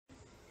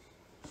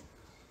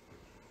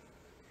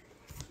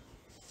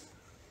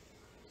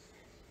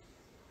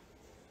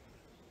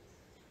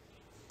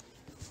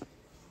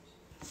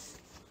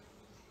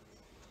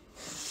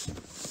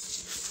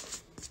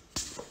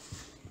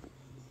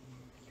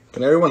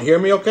Can everyone hear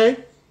me okay?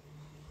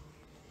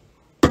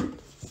 We're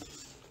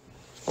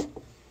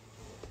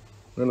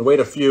gonna wait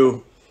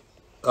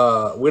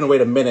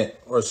a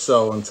minute or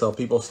so until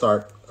people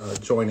start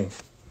joining.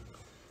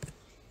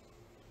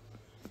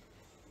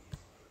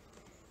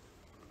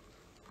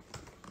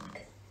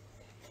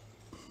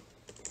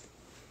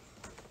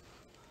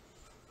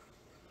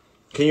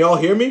 Can you all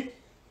hear me?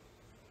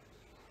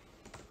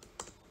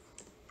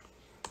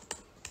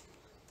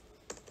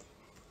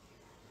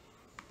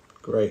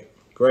 Great.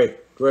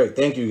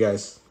 Thank you,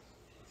 guys.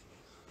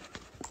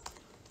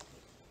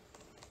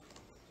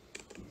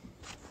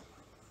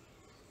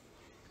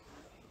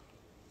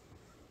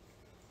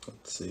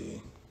 Let's see.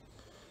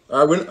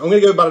 All right, I'm going to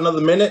give it about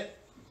another minute.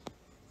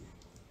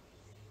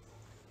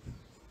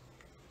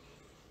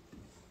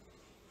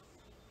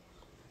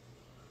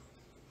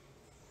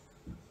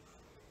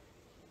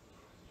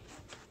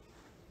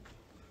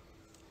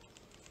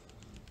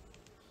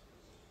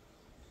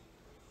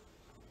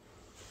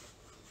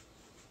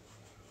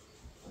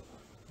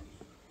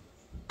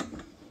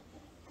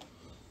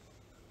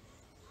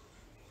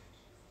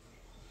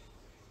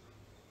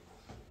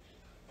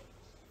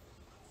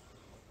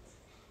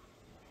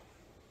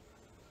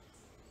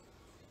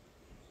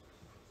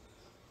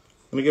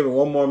 Let me give it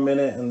one more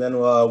minute, and then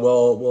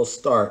we'll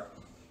start.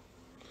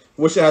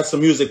 Wish I had some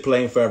music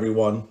playing for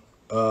everyone.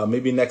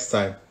 Maybe next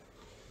time.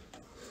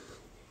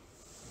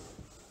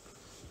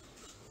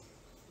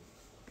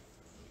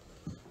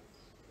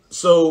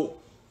 So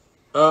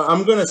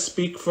I'm gonna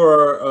speak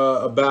for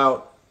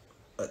about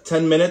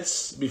 10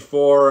 minutes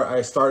before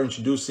I start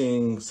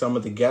introducing some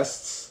of the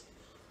guests,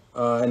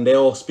 and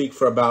they'll speak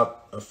for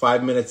about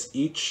 5 minutes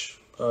each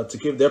to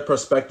give their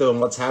perspective on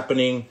what's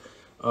happening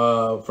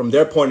from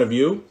their point of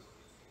view.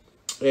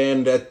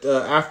 And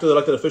after the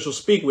elected officials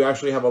speak, we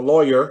actually have a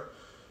lawyer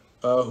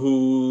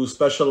who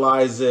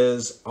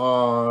specializes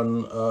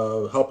on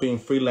helping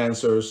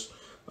freelancers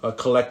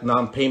collect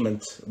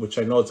non-payment, which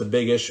I know it's a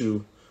big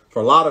issue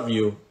for a lot of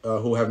you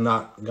who have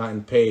not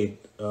gotten paid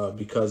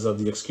because of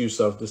the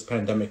excuse of this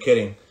pandemic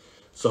hitting.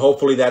 So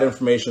hopefully that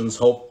information is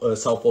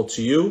helpful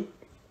to you.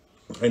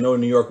 I know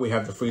in New York we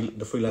have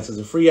the Freelancers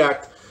and Free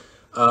Act.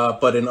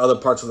 But in other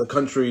parts of the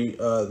country,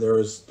 there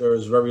is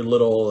very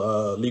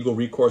little legal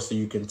recourse that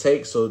you can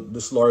take. So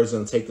this lawyer is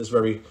going to take this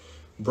very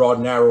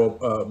broad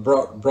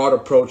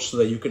approach so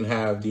that you can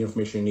have the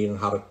information you need on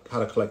how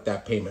to collect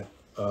that payment.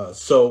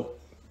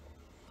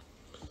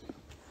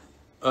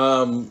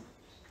 I'm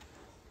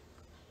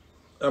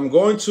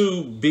going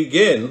to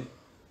begin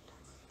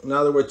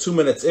now that we're 2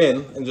 minutes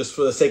in, and just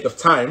for the sake of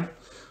time.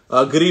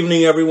 Good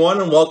evening, everyone,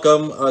 and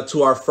welcome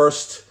to our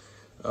first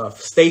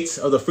State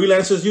of the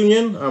Freelancers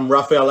Union. I'm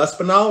Rafael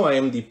Espinal. I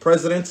am the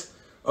president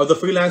of the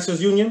Freelancers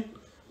Union.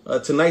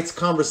 Tonight's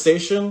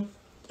conversation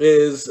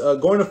is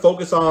going to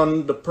focus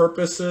on the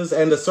purposes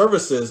and the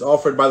services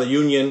offered by the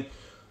union,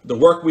 the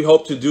work we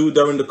hope to do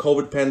during the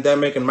COVID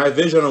pandemic, and my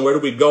vision on where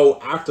do we go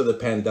after the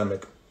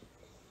pandemic.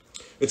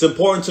 It's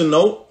important to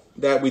note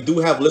that we do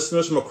have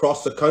listeners from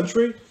across the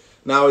country.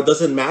 Now, it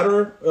doesn't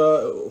matter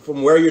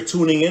from where you're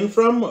tuning in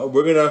from.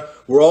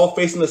 We're all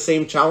facing the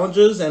same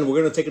challenges, and we're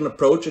going to take an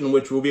approach in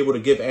which we'll be able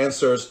to give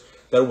answers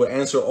that will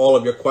answer all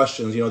of your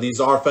questions. You know, these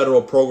are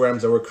federal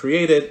programs that were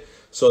created,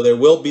 so they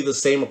will be the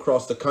same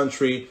across the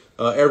country.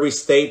 Every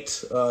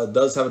state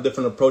does have a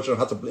different approach on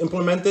how to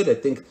implement it.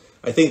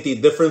 I think the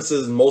difference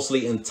is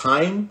mostly in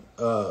time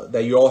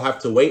that you all have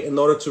to wait in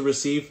order to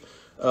receive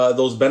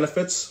those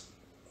benefits.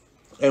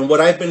 And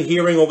what I've been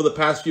hearing over the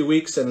past few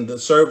weeks and the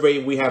survey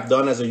we have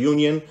done as a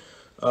union,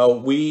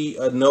 we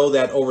know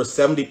that over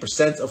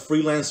 70% of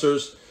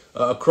freelancers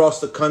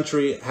across the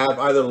country have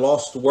either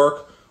lost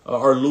work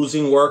or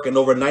losing work, and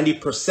over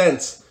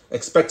 90%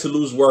 expect to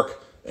lose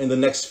work in the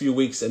next few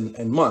weeks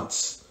and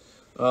months.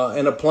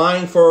 And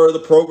applying for the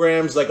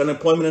programs like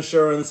unemployment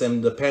insurance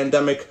and the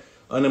pandemic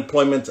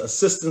unemployment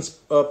assistance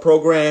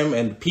program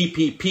and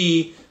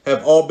PPP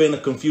have all been a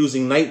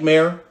confusing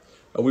nightmare.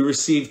 We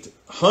received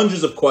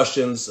hundreds of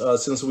questions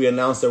since we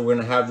announced that we're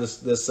going to have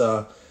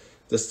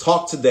this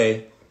talk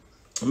today,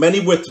 many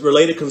with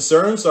related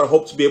concerns. So I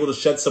hope to be able to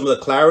shed some of the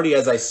clarity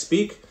as I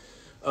speak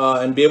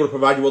and be able to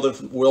provide you with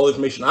all the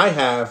information I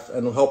have,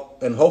 and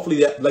hopefully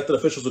the elected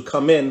officials who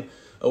come in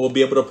will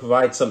be able to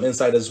provide some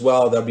insight as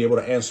well. They'll be able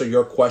to answer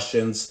your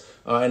questions.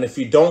 And if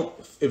you don't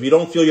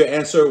feel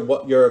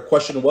your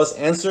question was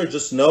answered,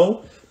 just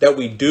know that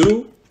we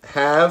do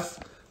have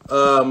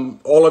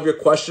all of your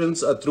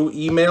questions through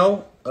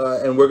email.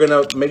 And we're going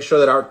to make sure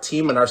that our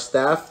team and our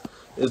staff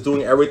is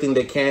doing everything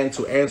they can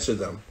to answer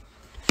them.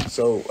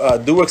 So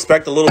do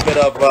expect a little bit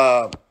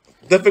of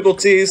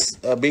difficulties,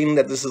 being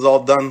that this is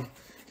all done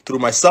through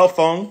my cell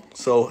phone.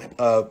 So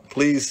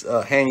please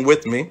hang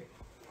with me.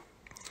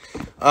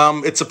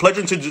 It's a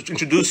pleasure to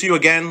introduce you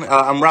again.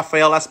 I'm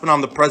Rafael Espinal. I'm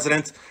the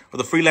president of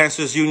the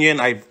Freelancers Union.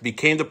 I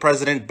became the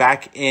president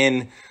back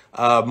in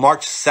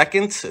March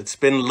 2nd. It's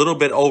been a little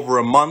bit over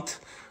a month.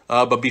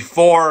 But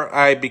before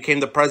I became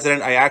the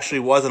president, I actually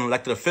was an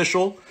elected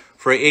official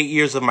for 8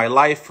 years of my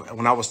life.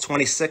 When I was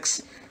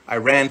 26, I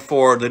ran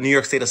for the New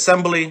York State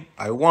Assembly.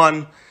 I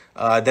won.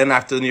 Then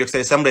after the New York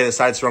State Assembly, I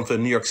decided to run for the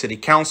New York City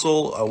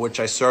Council, which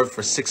I served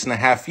for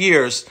 6.5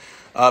 years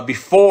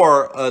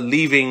before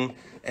leaving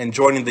and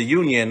joining the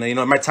union.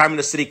 In my time in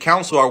the City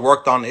Council, I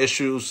worked on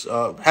issues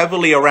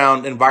heavily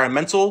around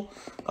environmental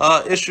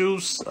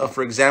issues.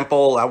 For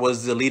example, I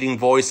was the leading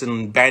voice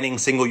in banning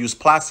single-use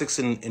plastics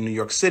in New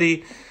York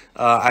City.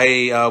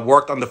 I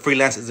worked on the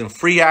Freelancers and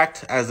Free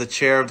Act as the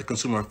chair of the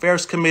Consumer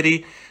Affairs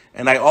Committee.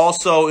 And I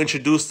also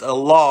introduced a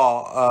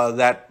law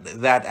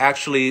that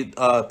actually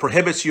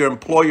prohibits your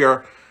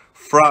employer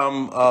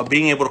from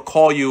being able to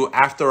call you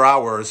after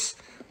hours,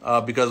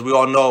 because we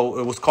all know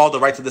it was called the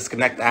Right to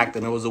Disconnect Act,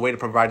 and it was a way to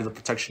provide you the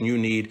protection you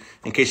need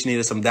in case you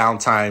needed some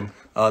downtime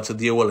to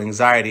deal with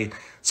anxiety.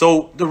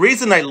 So the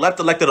reason I left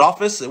elected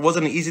office, it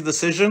wasn't an easy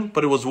decision,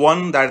 but it was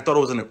one that I thought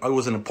it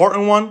was an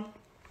important one,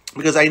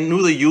 because I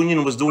knew the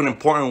union was doing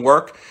important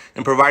work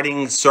in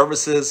providing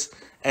services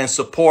and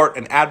support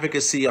and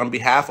advocacy on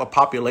behalf of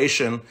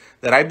population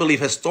that I believe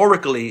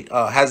historically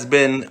has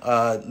been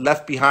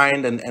left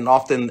behind and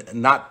often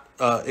not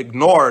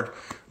ignored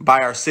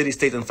by our city,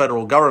 state, and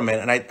federal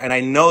government. And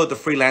I know that the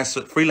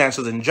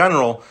freelancers in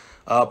general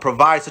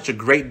provide such a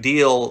great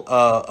deal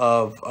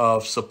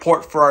of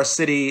support for our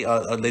city.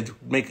 They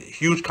make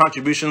huge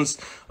contributions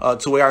to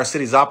the way our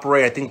cities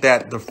operate. I think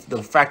that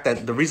the fact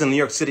that the reason New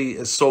York City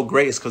is so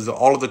great is because of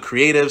all of the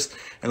creatives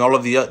and all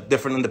of the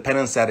different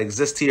independents that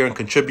exist here and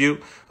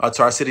contribute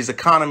to our city's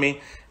economy.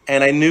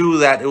 And I knew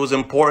that it was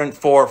important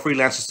for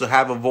freelancers to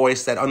have a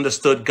voice that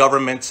understood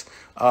government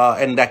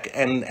and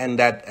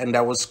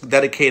that was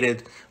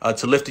dedicated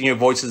to lifting your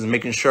voices and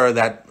making sure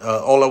that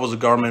all levels of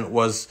government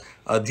was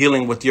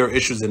dealing with your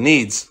issues and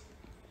needs.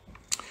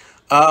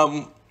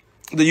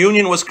 The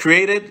union was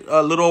created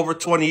a little over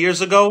 20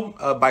 years ago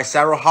by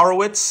Sarah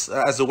Horowitz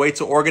as a way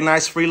to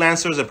organize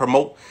freelancers and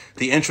promote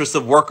the interests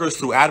of workers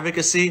through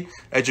advocacy,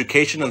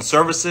 education, and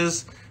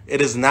services. It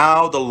is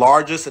now the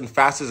largest and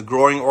fastest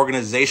growing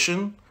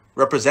organization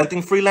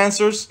representing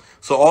freelancers.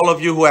 So all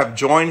of you who have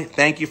joined,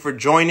 thank you for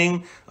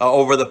joining.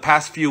 Over the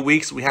past few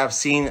weeks, we have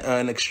seen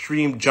an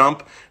extreme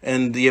jump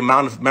in the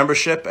amount of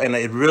membership, and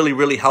it really,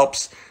 really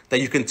helps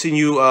that you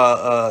continue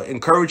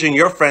encouraging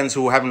your friends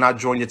who have not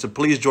joined yet to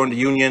please join the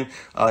union.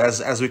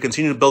 As we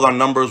continue to build our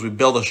numbers, we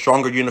build a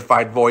stronger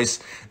unified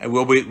voice, and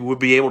we'll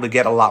be able to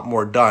get a lot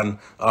more done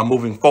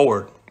moving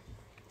forward.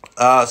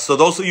 So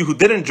those of you who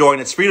didn't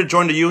join, it's free to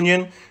join the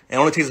union. It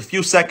only takes a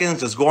few seconds.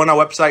 Just go on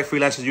our website,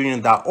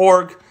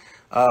 freelancersunion.org.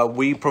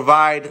 We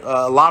provide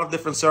a lot of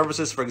different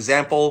services. For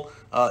example,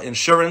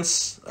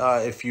 insurance.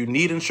 If you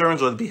need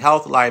insurance, whether it be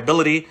health,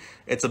 liability,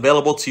 it's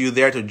available to you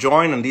there to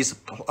join. And these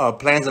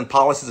plans and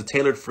policies are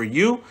tailored for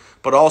you.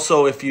 But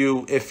also, if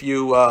you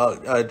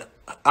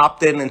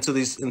opt into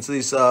these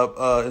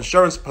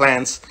insurance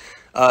plans,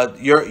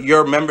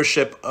 your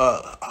membership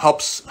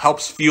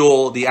helps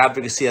fuel the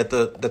advocacy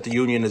that the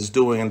union is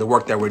doing and the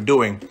work that we're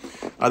doing.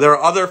 There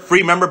are other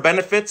free member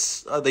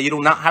benefits that you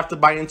do not have to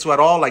buy into at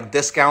all, like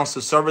discounts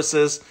to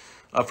services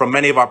from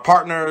many of our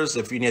partners.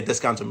 If you need a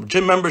discount on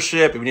gym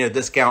membership, if you need a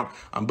discount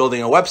on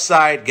building a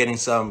website, getting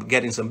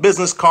some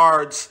business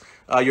cards,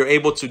 you're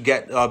able to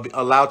get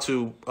allowed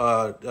to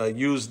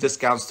use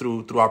discounts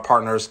through our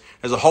partners.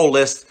 There's a whole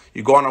list.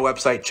 You go on our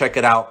website, check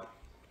it out.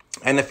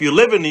 And if you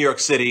live in New York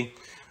City,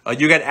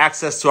 you get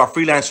access to our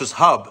Freelancers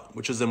Hub,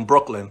 which is in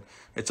Brooklyn.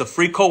 It's a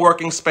free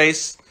co-working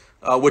space,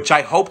 which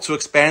I hope to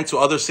expand to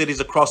other cities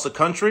across the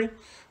country.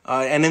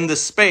 And in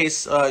this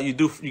space, you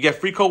get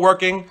free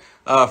co-working,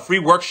 free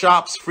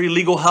workshops, free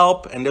legal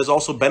help, and there's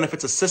also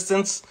benefits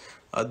assistance.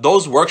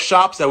 Those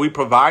workshops that we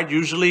provide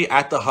usually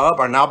at the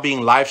Hub are now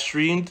being live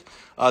streamed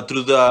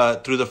through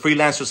the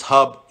Freelancers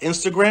Hub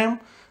Instagram.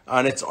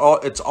 And it's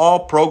all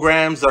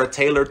programs that are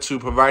tailored to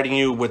providing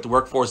you with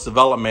workforce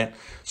development.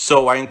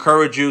 So I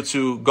encourage you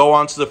to go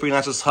onto the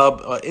Freelancers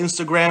Hub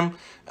Instagram,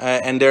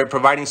 and they're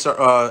providing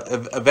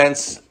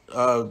events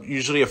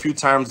usually a few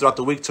times throughout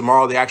the week.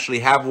 Tomorrow they actually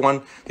have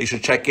one. You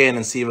should check in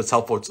and see if it's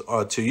helpful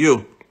to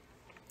you.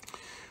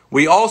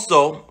 We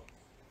also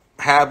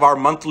have our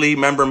monthly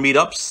member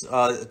meetups.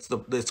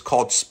 It's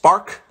called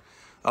Spark.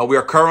 We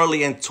are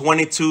currently in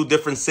 22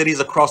 different cities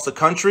across the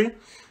country.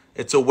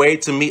 It's a way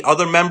to meet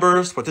other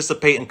members,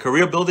 participate in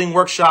career building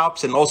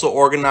workshops, and also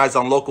organize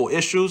on local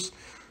issues.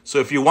 So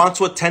if you want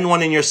to attend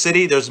one in your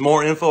city, there's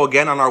more info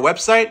again on our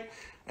website.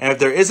 And if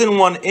there isn't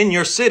one in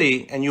your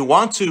city and you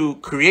want to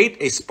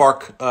create a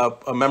Spark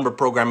a member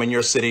program in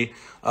your city,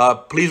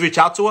 please reach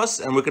out to us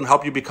and we can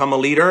help you become a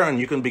leader, and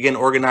you can begin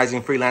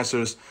organizing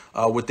freelancers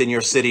within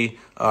your city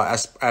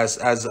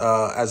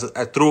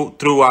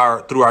through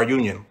our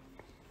union.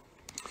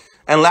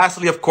 And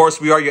lastly, of course,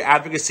 we are your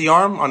advocacy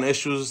arm on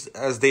issues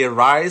as they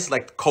arise,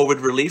 like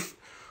COVID relief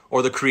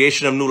or the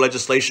creation of new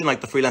legislation like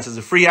the Freelancers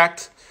and Free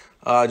Act.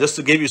 Just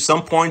to give you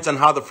some points on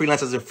how the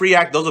Freelancers and Free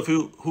Act, those of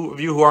you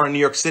who are in New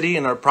York City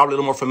and are probably a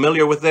little more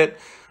familiar with it,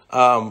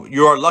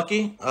 you are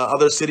lucky.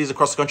 Other cities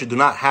across the country do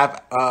not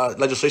have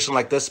legislation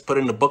like this put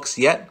in the books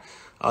yet.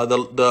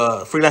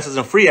 The Freelancers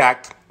and Free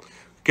Act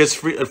gives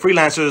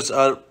freelancers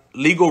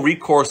legal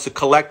recourse to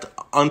collect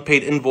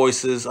unpaid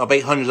invoices of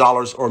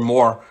 $800 or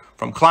more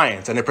from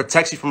clients, and it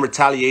protects you from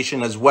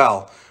retaliation as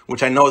well,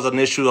 which I know is an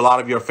issue a lot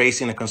of you are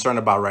facing and concerned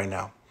about right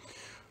now.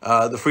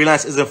 The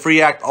Freelance Isn't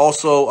Free Act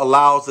also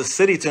allows the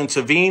city to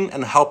intervene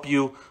and help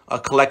you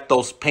collect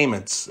those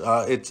payments.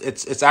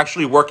 It's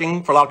actually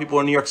working for a lot of people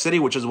in New York City,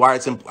 which is why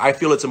I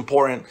feel it's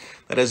important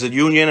that as a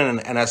union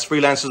and as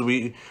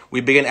freelancers,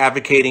 we begin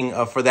advocating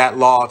for that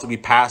law to be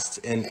passed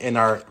in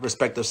our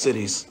respective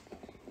cities.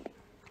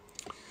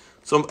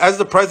 So as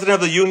the president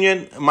of the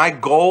union, my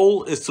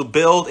goal is to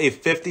build a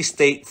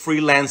 50-state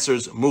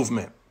freelancers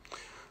movement.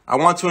 I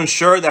want to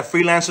ensure that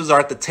freelancers are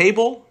at the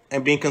table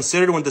and being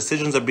considered when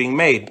decisions are being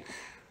made.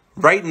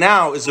 Right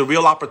now is a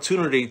real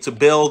opportunity to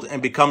build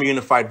and become a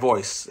unified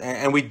voice.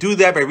 And we do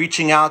that by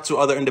reaching out to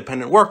other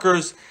independent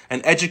workers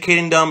and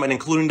educating them and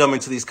including them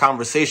into these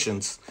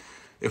conversations.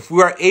 If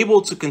we are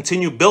able to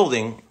continue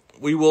building,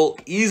 we will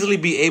easily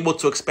be able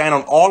to expand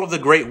on all of the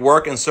great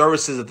work and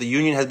services that the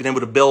union has been able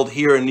to build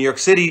here in New York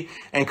City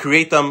and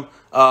create them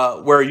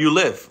where you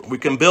live. We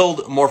can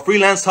build more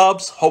freelance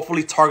hubs,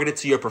 hopefully targeted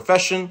to your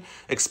profession,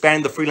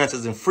 expand the Freelancers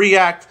Isn't Free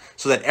Act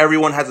so that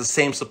everyone has the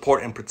same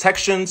support and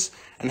protections,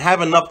 and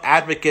have enough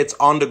advocates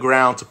on the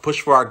ground to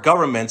push for our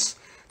governments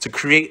to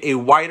create a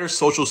wider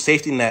social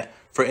safety net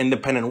for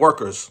independent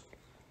workers.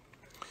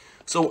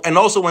 So, and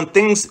also when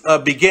things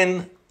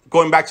begin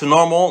going back to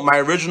normal, my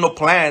original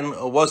plan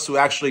was to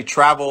actually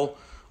travel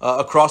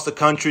across the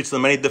country to the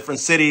many different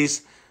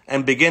cities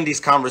and begin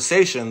these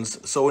conversations.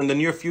 So in the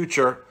near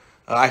future,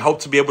 I hope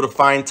to be able to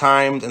find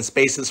times and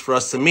spaces for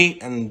us to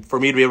meet and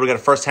for me to be able to get a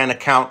firsthand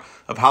account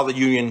of how the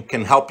union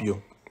can help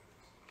you.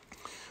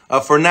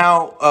 For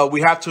now,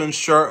 we have to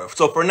ensure,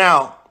 so for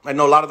now, I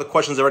know a lot of the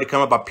questions already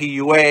come up about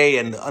PUA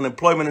and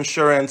unemployment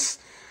insurance.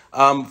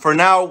 For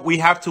now, we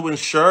have to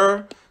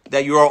ensure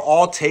that you are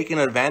all taking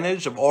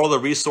advantage of all the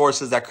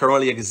resources that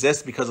currently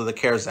exist because of the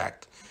CARES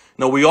Act.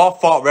 Now, we all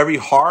fought very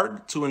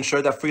hard to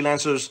ensure that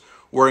freelancers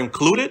were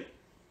included.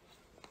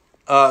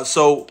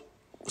 So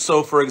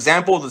for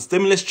example, the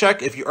stimulus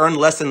check, if you earned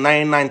less than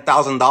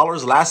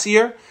 $99,000 last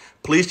year,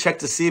 please check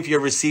to see if you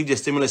have received your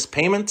stimulus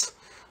payment.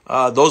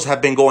 Those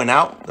have been going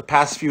out the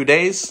past few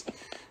days.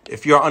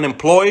 If you're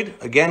unemployed,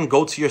 again,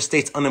 go to your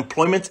state's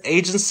unemployment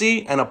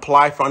agency and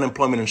apply for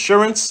unemployment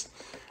insurance,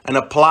 and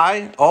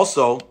apply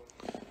also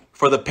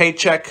for the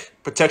Paycheck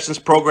Protections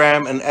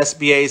Program and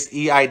SBA's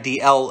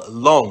EIDL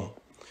loan.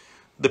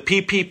 The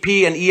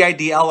PPP and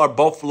EIDL are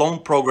both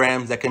loan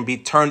programs that can be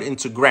turned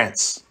into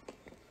grants.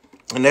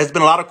 And there's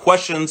been a lot of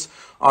questions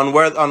on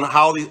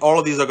how all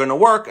of these are going to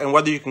work and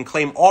whether you can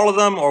claim all of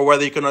them or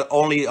whether you can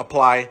only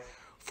apply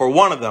for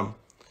one of them.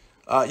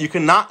 You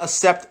cannot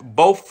accept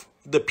both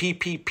the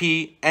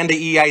PPP and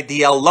the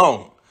EIDL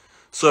loan.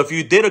 So if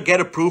you did get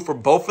approved for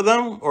both of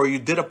them, or you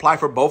did apply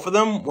for both of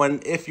them,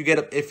 if you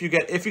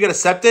get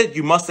accepted,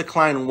 you must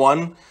decline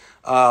one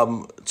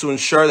to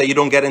ensure that you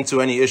don't get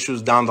into any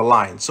issues down the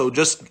line. So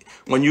just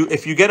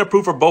if you get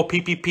approved for both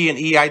PPP and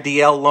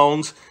EIDL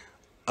loans,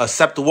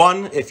 accept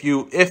one. If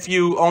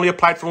you only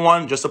applied for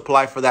one, just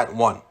apply for that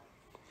one.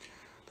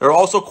 There are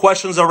also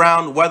questions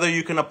around whether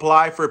you can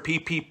apply for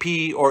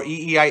PPP or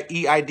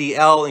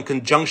EIDL in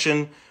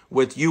conjunction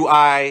with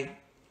UI,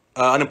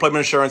 unemployment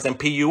insurance, and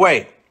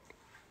PUA.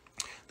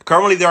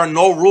 Currently, there are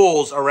no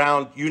rules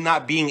around you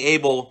not being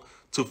able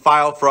to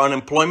file for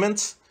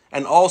unemployment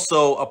and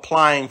also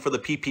applying for the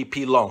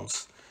PPP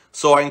loans.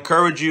 So I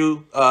encourage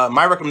you,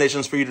 my recommendation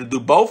is for you to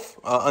do both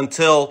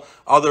until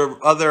other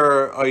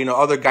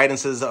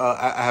guidances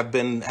have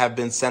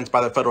been sent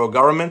by the federal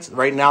government.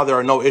 Right now, there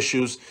are no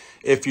issues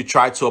if you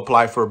try to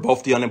apply for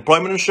both the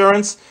unemployment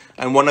insurance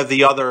and one of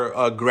the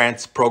other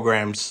grants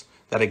programs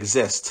that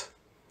exist.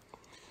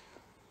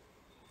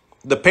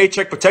 The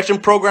Paycheck Protection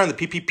Program, the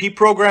PPP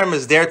program,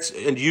 is there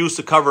and used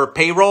to cover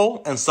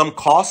payroll and some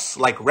costs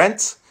like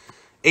rent.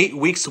 8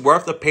 weeks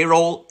worth of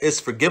payroll is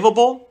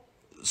forgivable.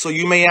 So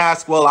you may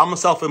ask, well, I'm a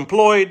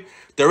self-employed.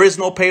 There is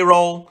no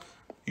payroll.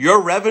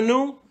 Your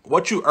revenue,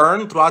 what you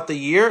earn throughout the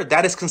year,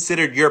 that is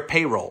considered your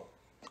payroll.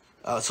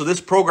 So this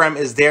program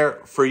is there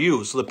for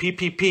you. So the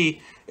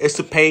PPP is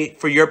to pay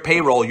for your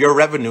payroll, your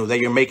revenue that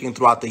you're making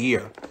throughout the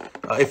year.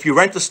 If you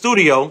rent a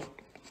studio,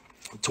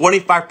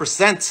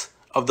 25%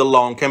 of the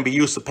loan can be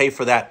used to pay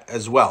for that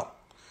as well.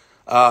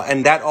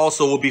 And that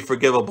also will be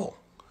forgivable.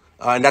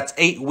 And that's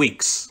 8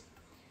 weeks.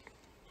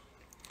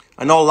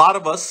 I know a lot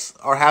of us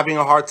are having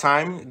a hard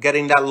time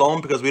getting that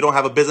loan because we don't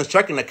have a business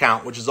checking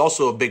account, which is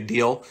also a big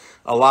deal.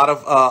 A lot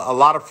of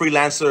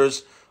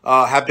freelancers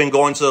have been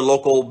going to the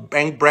local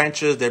bank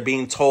branches. They're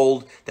being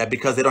told that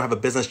because they don't have a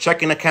business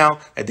checking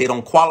account, that they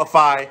don't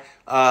qualify.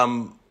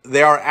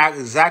 There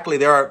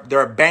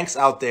are banks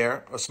out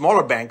there, or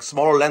smaller banks,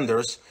 smaller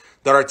lenders,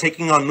 that are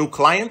taking on new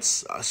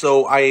clients.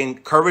 So I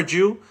encourage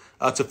you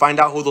to find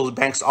out who those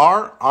banks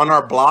are. On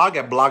our blog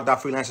at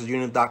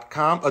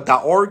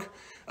blog.freelancersunion.org,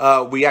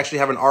 we actually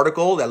have an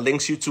article that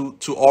links you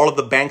to all of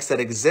the banks that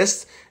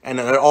exist, and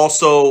it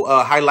also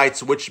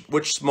highlights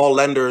which small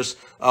lenders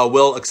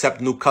will accept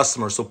new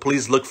customers. So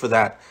please look for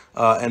that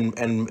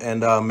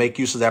and make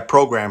use of that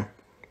program.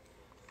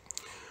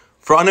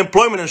 For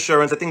unemployment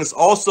insurance, I think it's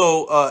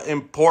also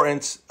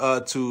important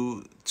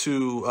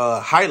to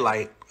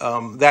highlight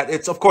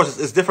that of course,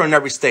 it's different in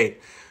every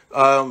state.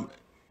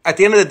 At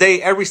the end of the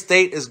day, every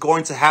state is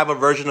going to have a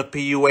version of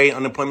PUA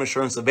unemployment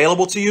insurance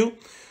available to you,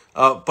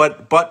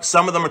 but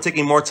some of them are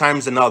taking more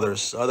times than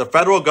others. The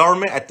federal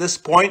government at this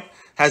point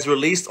has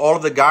released all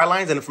of the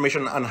guidelines and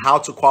information on how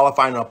to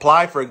qualify and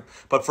apply for.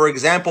 But for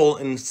example,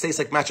 in states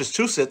like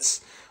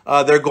Massachusetts,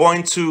 they're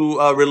going to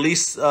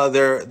release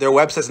their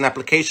websites and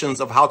applications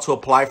of how to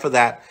apply for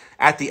that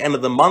at the end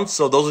of the month.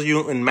 So those of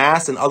you in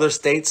Mass and other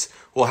states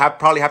will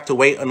probably have to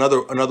wait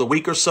another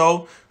week or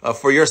so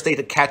for your state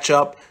to catch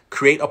up,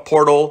 create a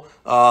portal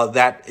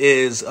that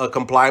is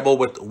compliable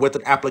with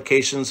the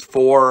applications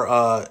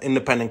for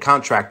independent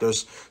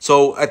contractors.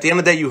 So at the end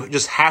of the day, you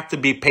just have to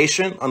be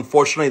patient.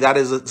 Unfortunately, that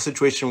is the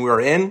situation we are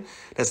in.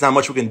 There's not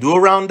much we can do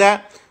around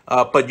that,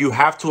 but you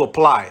have to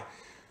apply.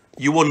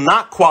 You will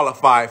not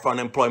qualify for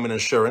unemployment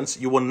insurance.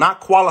 You will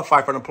not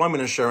qualify for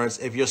unemployment insurance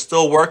if you're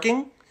still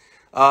working.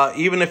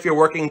 Even if you're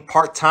working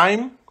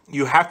part-time,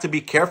 you have to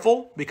be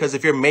careful, because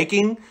if you're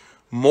making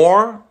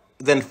more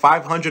than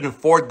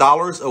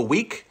 $504 a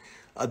week,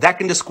 that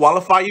can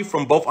disqualify you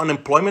from both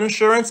unemployment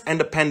insurance and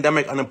the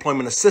pandemic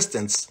unemployment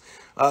assistance.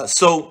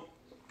 So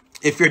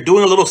if you're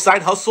doing a little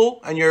side hustle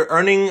and you're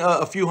earning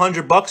a few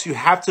 $100, you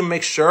have to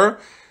make sure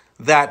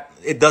that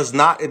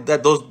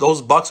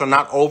those bucks are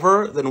not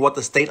over than what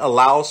the state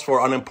allows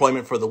for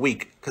unemployment for the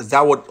week, because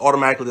that would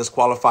automatically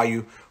disqualify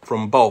you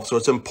from both. So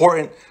it's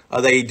important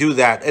that you do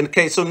that. And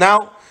okay, so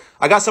now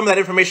I got some of that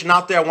information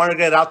out there. I wanted to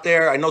get it out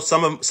there. I know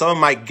some of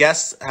my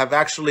guests have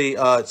actually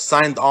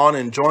signed on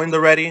and joined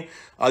already.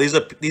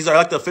 These are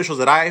elected officials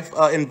that I've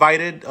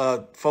invited,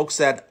 folks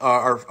that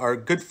are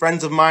good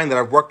friends of mine that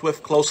I've worked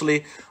with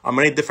closely on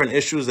many different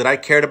issues that I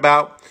cared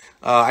about.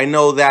 I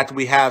know that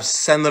we have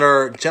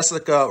Senator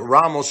Jessica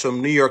Ramos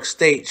from New York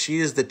State. She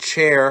is the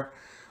chair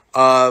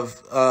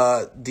of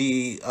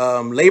the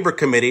Labor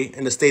Committee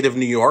in the state of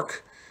New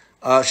York.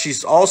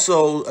 She's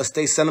also a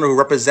state senator who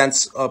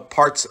represents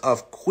parts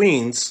of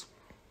Queens,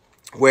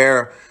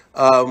 where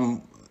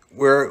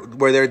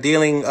they're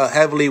dealing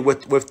heavily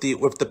with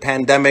the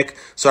pandemic.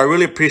 So I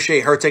really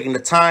appreciate her taking the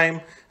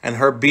time and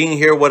her being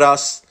here with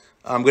us.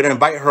 I'm going to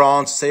invite her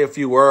on to say a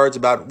few words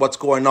about what's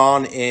going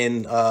on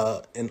in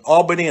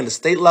Albany and the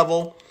state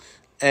level,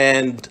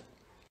 and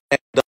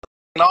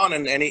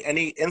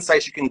any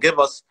insights you can give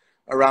us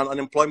around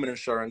unemployment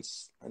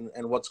insurance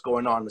and what's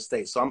going on in the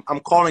state. So I'm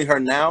calling her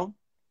now.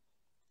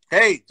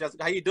 Hey,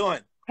 Jessica, how you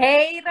doing?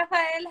 Hey,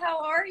 Rafael, how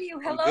are you?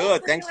 Hello,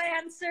 good.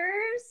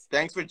 Freelancers.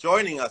 Thanks for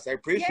joining us. I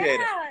appreciate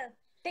it.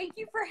 Thank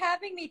you for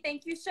having me.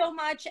 Thank you so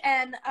much.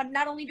 And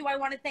not only do I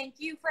want to thank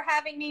you for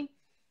having me,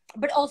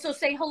 but also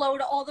say hello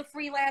to all the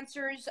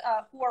freelancers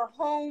who are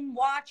home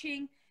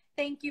watching.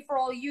 Thank you for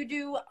all you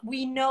do.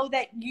 We know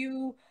that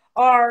you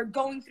are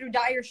going through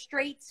dire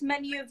straits,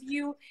 many of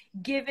you,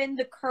 given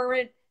the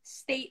current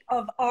state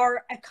of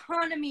our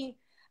economy.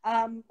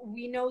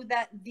 We know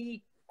that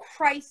the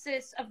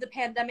crisis of the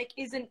pandemic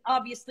isn't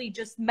obviously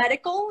just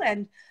medical,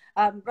 and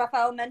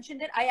Rafael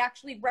mentioned it. I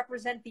actually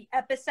represent the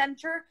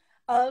epicenter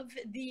of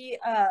the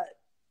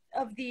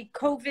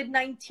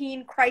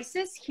COVID-19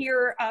 crisis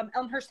here.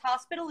 Elmhurst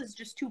Hospital is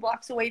just 2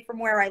 blocks away from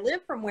where I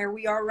live, from where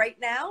we are right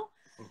now.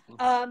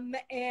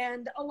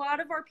 And a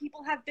lot of our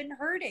people have been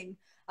hurting.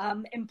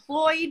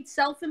 Employed,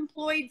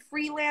 self-employed,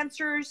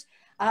 freelancers.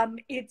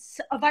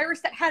 It's a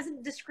virus that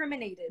hasn't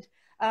discriminated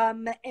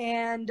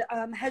and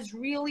has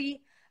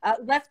really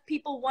left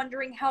people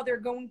wondering how they're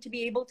going to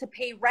be able to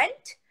pay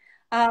rent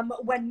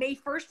when May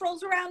 1st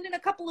rolls around in a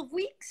couple of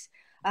weeks.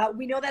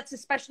 We know that's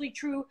especially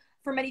true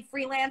for many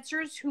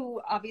freelancers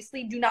who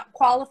obviously do not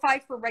qualify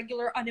for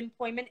regular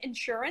unemployment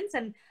insurance.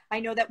 And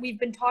I know that we've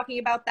been talking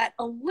about that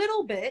a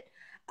little bit.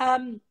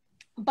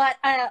 But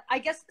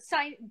I guess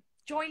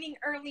joining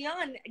early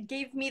on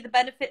gave me the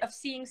benefit of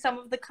seeing some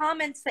of the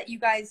comments that you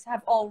guys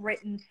have all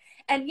written.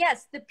 And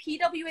yes, the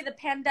PWA, the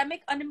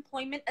Pandemic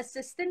Unemployment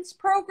Assistance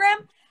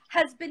Program,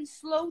 has been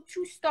slow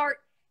to start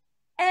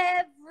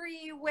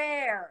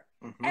everywhere.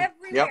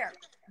 Everywhere. Yep.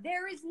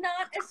 There is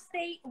not a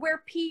state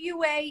where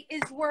PUA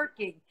is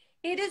working.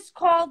 It is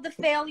called the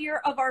failure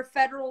of our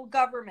federal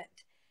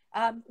government.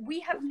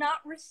 We have not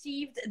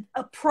received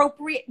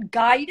appropriate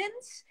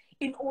guidance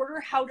in order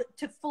how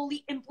to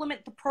fully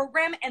implement the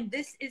program. And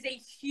this is a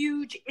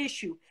huge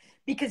issue,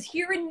 because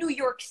here in New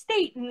York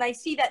State, and I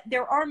see that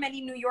there are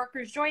many New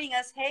Yorkers joining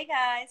us. Hey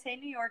guys, hey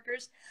New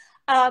Yorkers,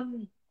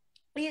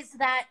 is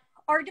that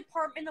our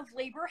Department of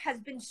Labor has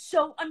been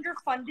so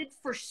underfunded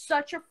for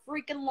such a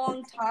freaking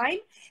long time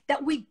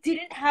that we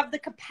didn't have the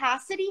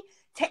capacity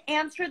to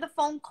answer the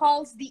phone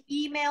calls, the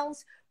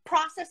emails,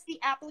 process the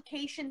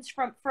applications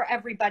for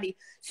everybody.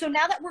 So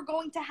now that we're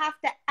going to have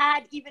to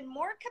add even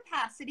more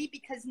capacity,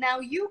 because now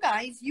you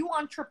guys, you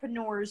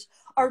entrepreneurs,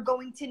 are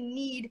going to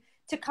need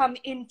to come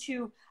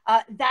into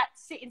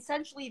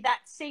essentially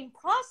that same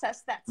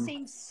process, that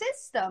same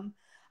system,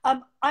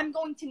 I'm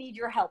going to need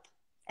your help.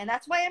 and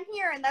that's why I'm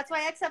here, and that's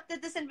why I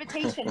accepted this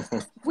invitation.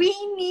 We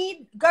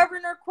need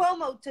Governor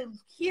Cuomo to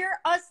hear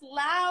us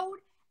loud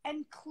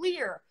and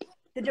clear.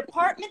 The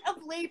Department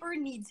of Labor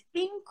needs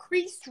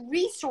increased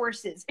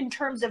resources in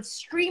terms of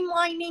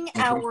streamlining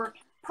our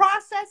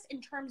process,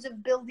 in terms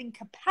of building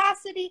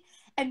capacity,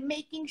 and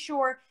making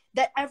sure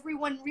that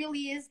everyone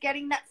really is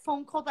getting that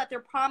phone call that they're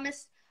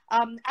promised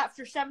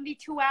after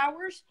 72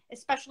 hours,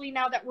 especially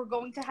now that we're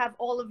going to have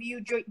all of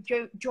you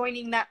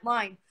joining that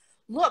line.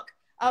 Look,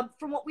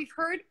 from what we've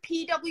heard,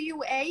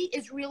 PWA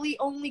is really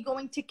only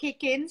going to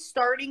kick in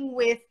starting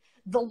with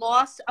the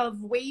loss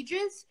of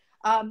wages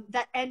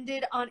that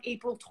ended on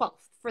April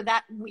 12th for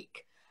that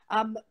week.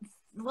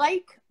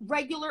 Like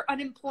regular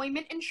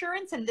unemployment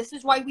insurance, and this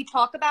is why we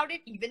talk about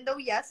it, even though,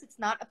 yes, it's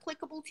not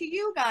applicable to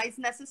you guys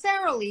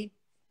necessarily,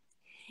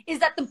 is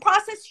that the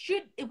process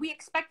we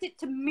expect it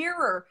to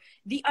mirror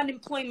the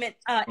unemployment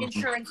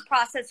insurance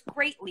process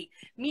greatly,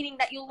 meaning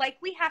that you'll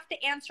likely have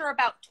to answer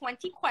about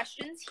 20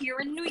 questions here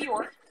in New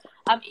York.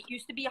 It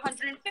used to be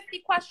 150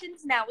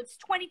 questions. Now it's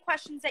 20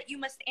 questions that you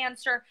must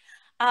answer.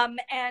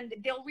 And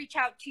they'll reach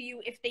out to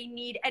you if they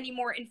need any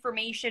more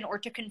information or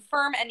to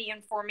confirm any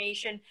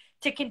information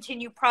to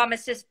continue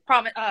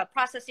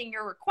processing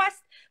your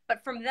request.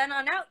 But from then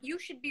on out, you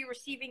should be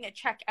receiving a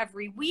check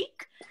every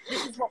week.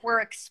 This is what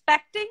we're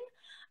expecting.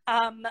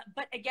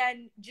 But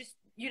again, just,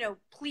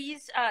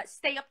 please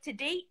stay up to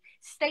date,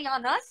 stay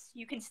on us.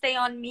 You can stay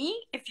on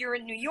me if you're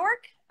in New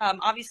York.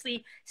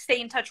 Obviously, stay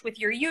in touch with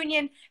your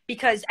union,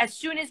 because as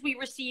soon as we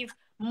receive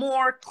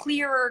more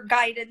clearer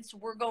guidance,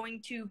 we're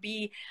going to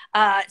be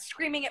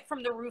screaming it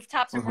from the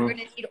rooftops, and we're going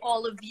to need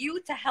all of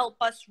you to help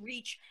us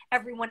reach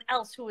everyone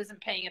else who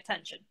isn't paying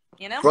attention,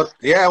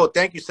 Well,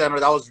 thank you, Senator.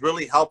 That was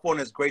really helpful,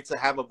 and it's great to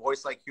have a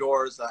voice like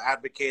yours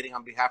advocating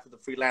on behalf of the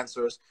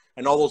freelancers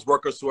and all those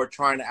workers who are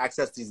trying to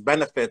access these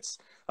benefits.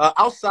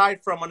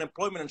 Outside from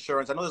unemployment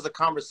insurance, I know there's a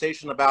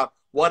conversation about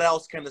what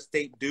else can the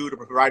state do to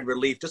provide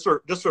relief just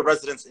for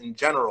residents in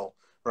general,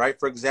 right?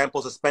 For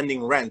example,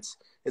 suspending rent.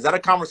 Is that a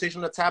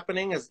conversation that's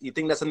happening? You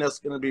think that's something that's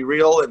going to be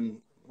real, and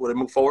will it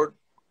move forward?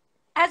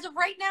 As of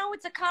right now,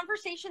 it's a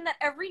conversation that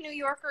every New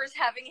Yorker is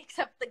having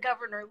except the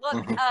governor.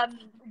 Look,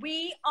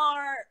 we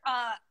are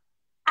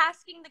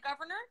asking the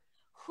governor,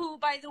 who,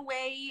 by the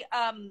way,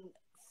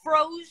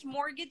 froze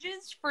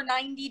mortgages for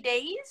 90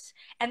 days.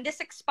 And this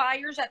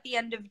expires at the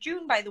end of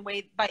June, by the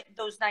way, by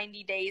those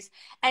 90 days.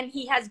 And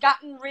he has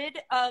gotten rid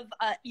of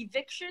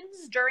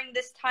evictions during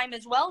this time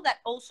as well. That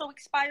also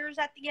expires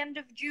at the end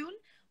of June.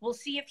 We'll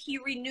see if he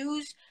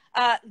renews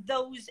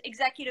those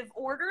executive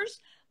orders.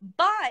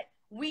 But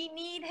we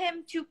need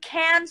him to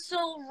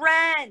cancel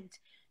rent.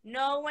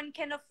 No one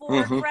can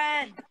afford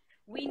rent.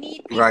 We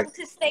need people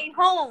to stay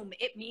home.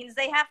 It means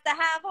they have to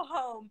have a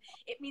home.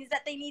 It means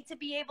that they need to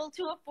be able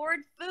to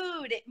afford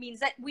food. It means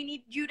that we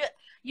need you to,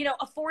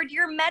 afford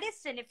your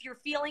medicine if you're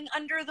feeling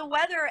under the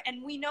weather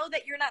and we know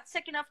that you're not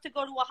sick enough to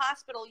go to a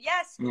hospital.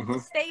 Yes,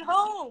 stay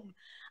home.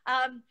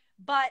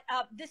 But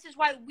this is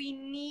why we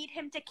need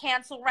him to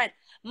cancel rent.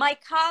 My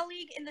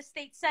colleague in the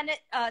state Senate,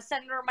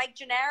 Senator Mike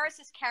Gianaris,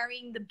 is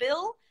carrying the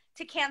bill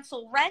to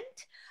cancel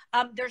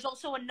rent. There's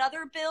also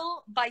another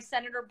bill by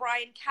Senator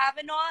Brian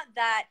Kavanaugh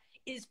that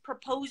is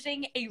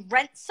proposing a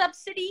rent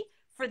subsidy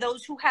for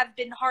those who have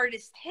been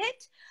hardest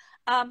hit.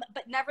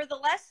 But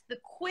nevertheless, the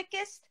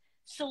quickest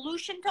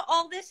solution to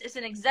all this is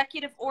an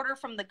executive order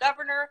from the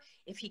governor.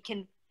 If he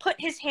can put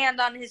his hand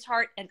on his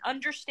heart and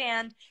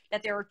understand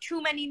that there are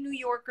too many New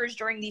Yorkers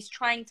during these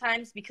trying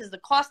times because the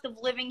cost of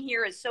living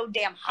here is so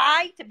damn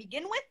high to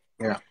begin with.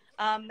 Yeah.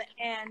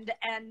 And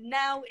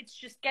now it's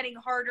just getting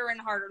harder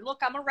and harder. Look,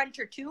 I'm a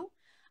renter too.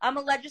 I'm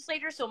a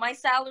legislator, so my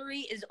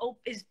salary is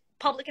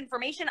public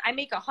information. I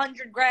make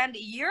 $100,000 a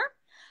year,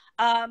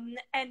 and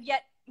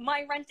yet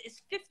my rent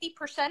is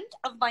 50%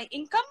 of my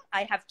income.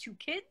 I have 2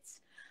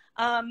 kids,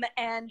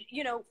 and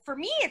for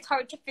me, it's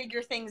hard to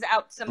figure things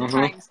out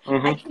sometimes.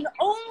 I can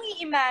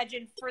only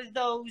imagine for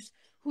those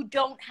who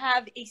don't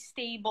have a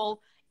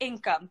stable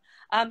income.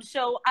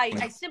 So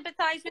I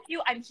sympathize with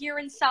you. I'm here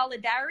in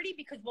solidarity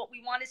because what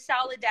we want is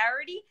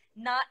solidarity,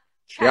 not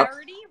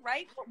charity,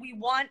 right? What we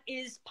want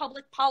is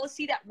public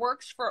policy that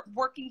works for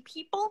working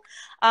people.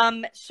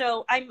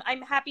 So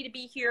I'm happy to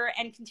be here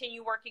and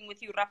continue working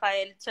with you,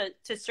 Rafael,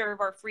 to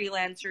serve our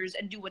freelancers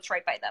and do what's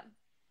right by them.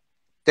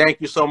 Thank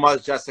you so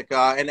much,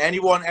 Jessica. And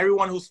everyone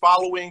who's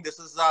following, this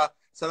is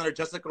Senator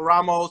Jessica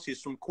Ramos.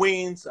 She's from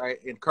Queens. I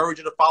encourage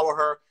you to follow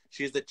her.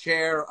 She's the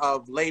chair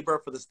of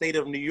labor for the state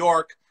of New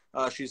York.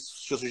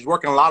 She's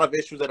working on a lot of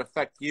issues that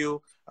affect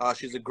you.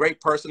 She's a great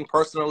person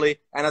personally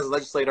and as a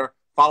legislator.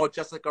 Follow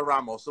Jessica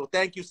Ramos. So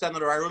thank you,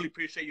 Senator. I really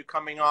appreciate you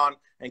coming on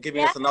and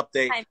giving us an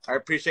update. I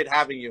appreciate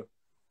having you.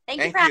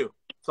 Thank you.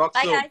 Talk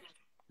soon. Guys.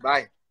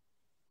 Bye.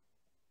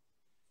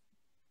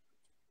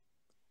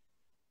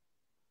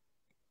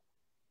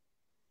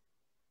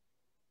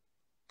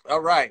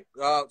 All right.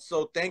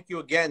 So thank you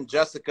again,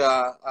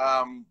 Jessica.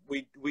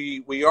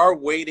 We are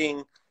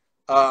waiting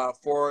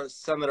for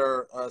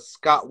Senator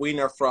Scott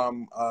Wiener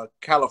from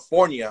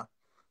California,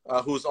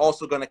 who's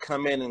also going to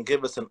come in and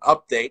give us an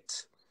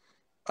update.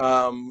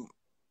 Um,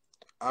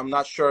 I'm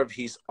not sure if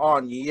he's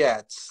on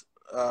yet.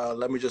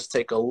 Let me just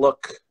take a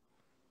look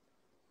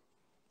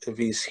if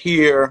he's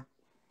here.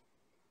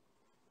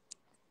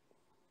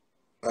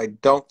 I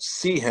don't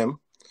see him.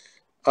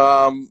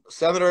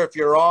 Senator, if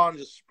you're on,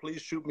 just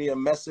please shoot me a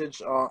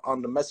message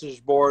on the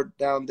message board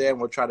down there, and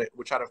we'll try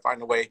to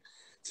find a way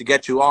to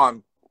get you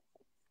on.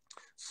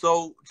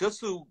 So just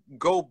to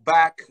go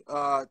back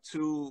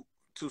to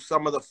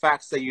some of the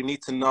facts that you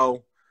need to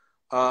know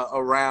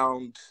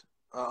around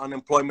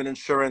unemployment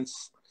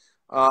insurance.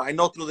 I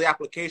know through the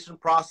application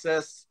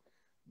process,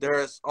 there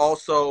has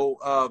also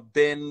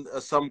been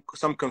some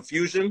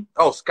confusion.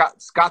 Oh,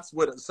 Scott's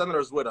with us.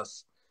 Senator's with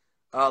us.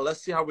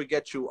 Let's see how we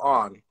get you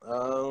on.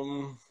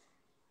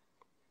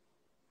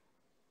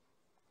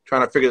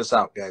 Trying to figure this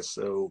out, guys.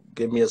 So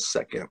give me a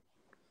second.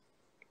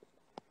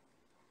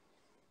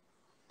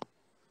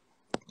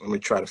 Let me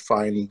try to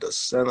find the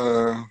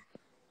center.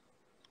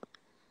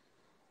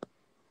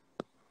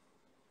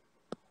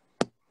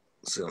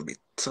 It's gonna be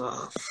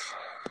tough.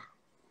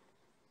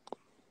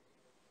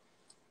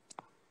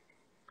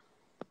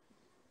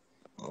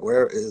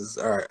 Where is,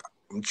 all right?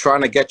 I'm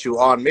trying to get you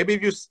on. Maybe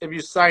if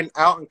you sign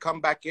out and come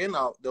back in,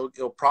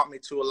 it'll prompt me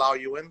to allow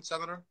you in,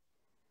 Senator.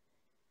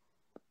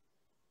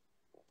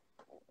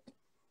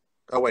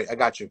 Oh wait, I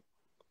got you.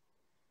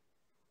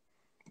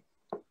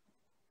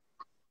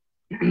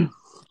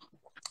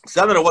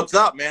 Senator, what's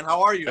up, man?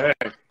 How are you? Hey,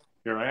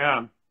 here I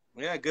am.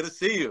 Yeah, good to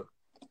see you.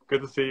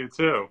 Good to see you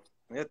too.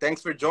 Yeah,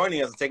 thanks for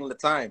joining us and taking the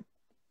time.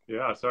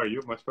 Yeah, sorry, you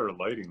have much better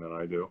lighting than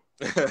I do.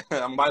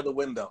 I'm by the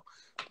window.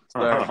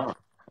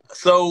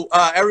 So,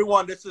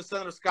 everyone, this is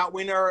Senator Scott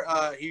Wiener.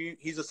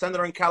 He's a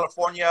senator in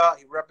California.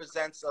 He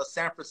represents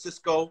San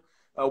Francisco.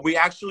 We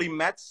actually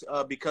met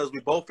because we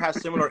both have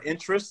similar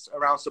interests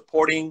around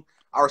supporting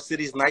our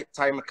city's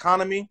nighttime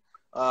economy.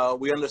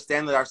 We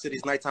understand that our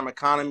city's nighttime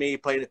economy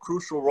played a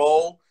crucial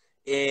role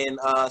in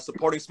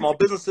supporting small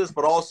businesses,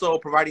 but also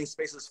providing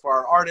spaces for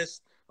our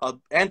artists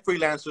and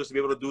freelancers to be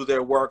able to do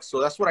their work. So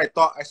that's what I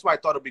thought. That's why I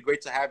thought it'd be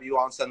great to have you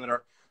on,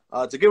 Senator,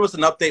 to give us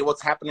an update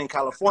what's happening in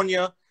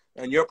California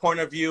and your point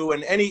of view,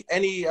 and any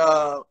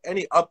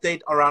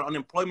update around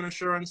unemployment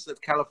insurance that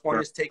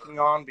California is taking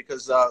on,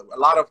 because a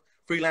lot of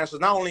freelancers,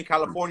 not only in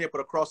California but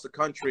across the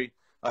country,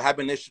 have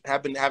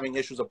been having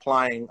issues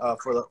applying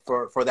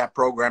for that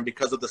program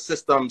because of the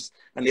systems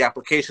and the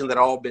application that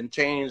all been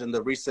changed and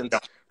the recent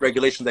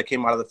regulations that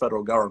came out of the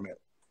federal government.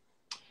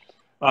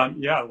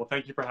 Yeah, well,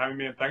 thank you for having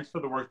me, and thanks for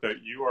the work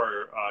that you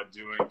are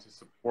doing to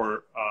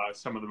support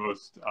some of the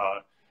most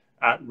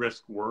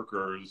at-risk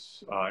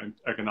workers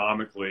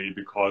economically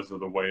because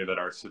of the way that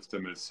our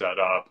system is set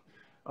up.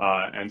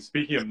 And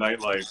speaking of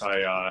nightlife,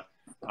 I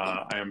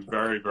am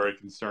very, very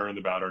concerned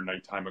about our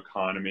nighttime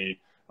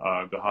economy,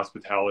 the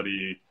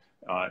hospitality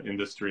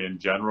industry in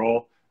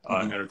general.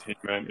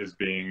 Entertainment is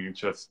being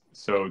just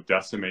so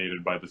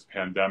decimated by this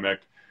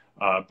pandemic.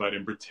 But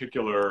in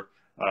particular,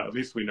 at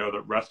least we know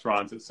that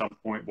restaurants at some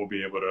point will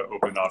be able to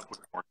open up with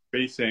more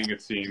spacing,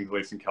 it seems, at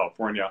least in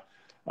California.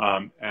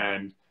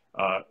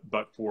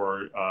 But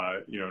for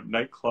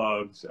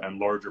nightclubs and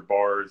larger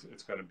bars,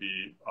 it's going to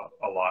be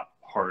a lot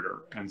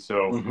harder. And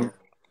so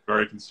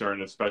very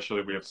concerned,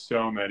 especially we have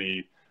so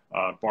many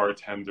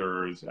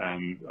bartenders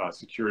and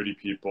security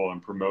people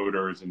and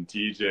promoters and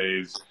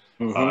DJs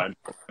in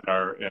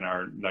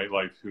our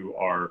nightlife who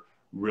are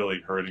really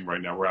hurting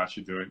right now. We're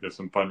actually there's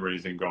some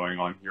fundraising going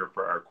on here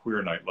for our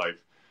queer nightlife,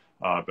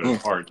 but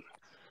it's hard.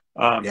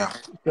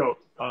 So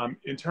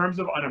in terms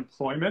of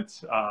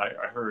unemployment, I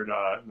heard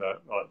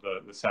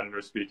the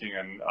senator speaking,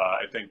 and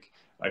I think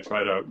I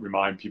try to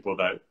remind people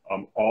that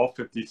all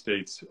 50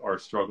 states are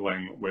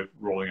struggling with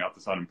rolling out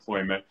this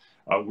unemployment.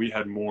 We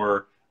had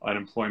more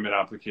unemployment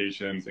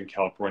applications in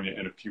California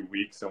in a few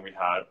weeks than we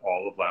had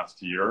all of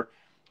last year,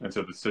 and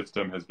so the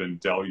system has been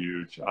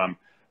deluged.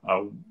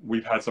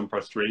 We've had some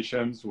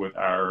frustrations with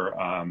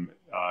our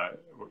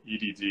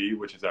EDD,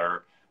 which is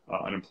our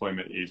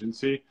unemployment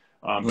agency,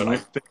 but I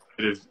think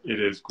it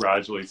is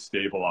gradually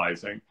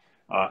stabilizing.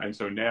 And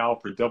so now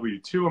for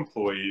W-2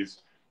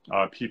 employees,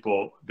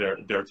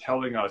 they're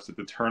telling us that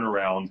the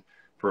turnaround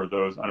for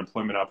those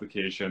unemployment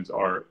applications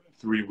are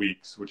 3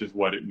 weeks, which is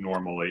what it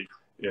normally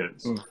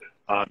is.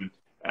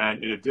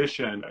 And in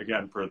addition,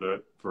 again, for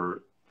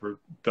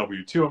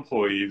W-2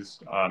 employees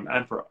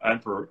and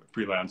for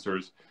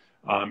freelancers,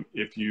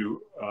 if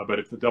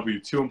the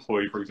W-2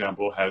 employee, for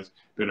example, has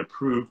been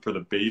approved for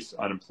the base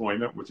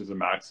unemployment, which is a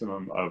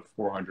maximum of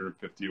 $450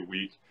 a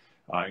week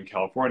in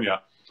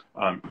California,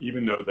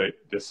 even though the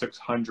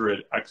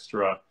 $600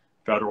 extra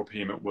federal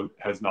payment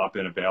has not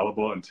been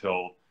available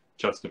until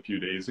just a few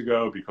days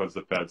ago because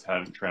the feds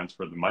hadn't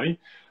transferred the money,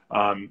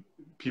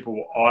 people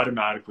will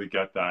automatically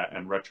get that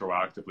and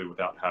retroactively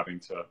without having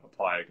to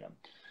apply again.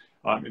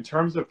 In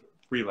terms of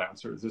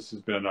freelancers, this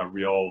has been a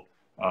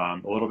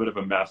little bit of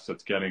a mess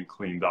that's getting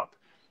cleaned up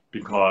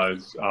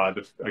because I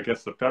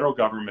guess the federal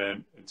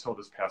government until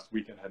this past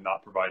weekend had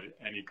not provided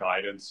any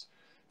guidance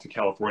to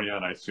California,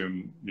 and I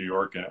assume New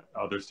York and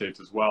other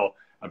states as well,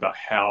 about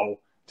how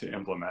to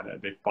implement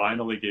it. They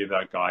finally gave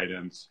that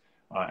guidance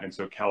And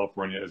so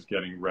California is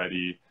getting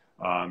ready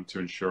to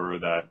ensure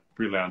that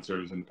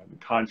freelancers,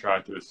 independent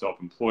contractors,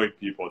 self-employed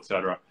people, et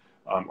cetera,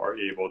 are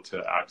able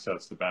to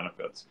access the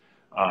benefits.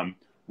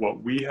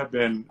 What we have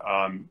been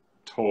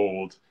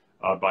told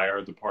by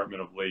our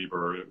Department of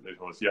Labor, they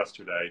told us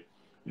yesterday,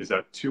 is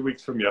that 2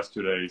 weeks from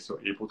yesterday, so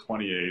April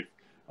 28th,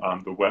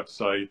 the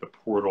website, the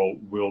portal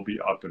will be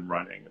up and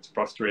running. It's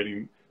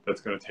frustrating that's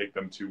going to take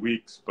them 2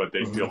 weeks, but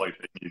they feel like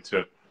they need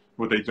to.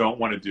 What they don't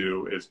want to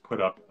do is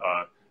put up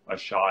a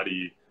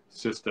shoddy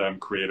system,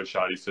 create a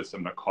shoddy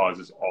system that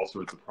causes all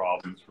sorts of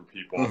problems for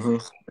people to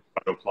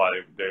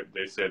apply.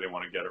 They say they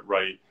want to get it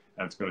right,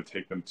 and it's going to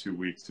take them 2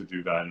 weeks to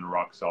do that in a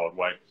rock solid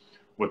way.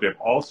 What they've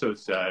also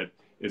said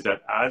is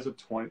that as of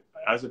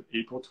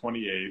April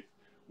 28th,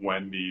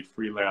 when the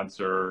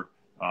Freelancer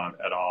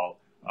et al.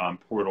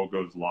 Portal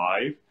goes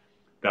live,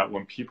 that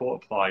when people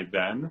apply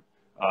then,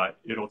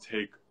 it'll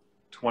take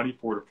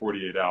 24 to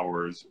 48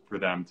 hours for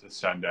them to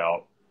send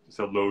out,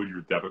 to load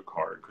your debit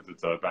card, because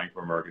it's a Bank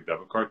of America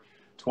debit card,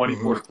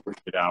 24 to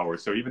 48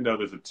 hours. So even though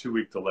there's a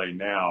 2-week delay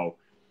now,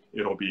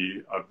 it'll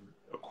be,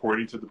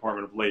 according to the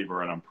Department of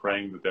Labor, and I'm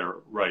praying that they're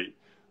right,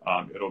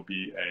 it'll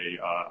be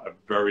a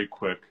very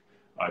quick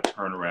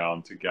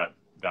turnaround to get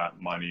that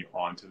money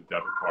onto the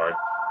debit card.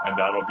 And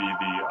that'll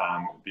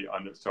be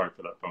sorry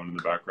for that phone in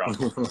the background,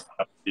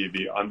 be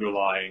the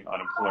underlying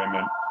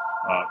unemployment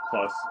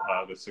plus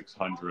the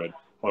 600.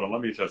 Hold on,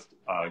 let me just.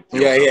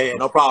 Yeah,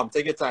 no problem.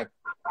 Take your time.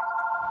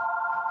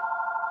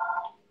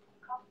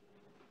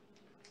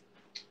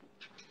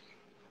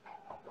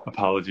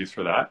 Apologies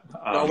for that.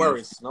 No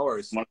worries.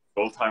 One of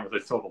the old timers, I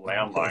still have a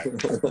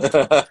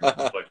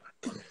landline.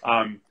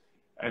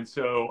 And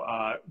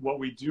so what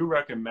we do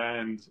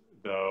recommend,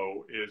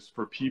 though, is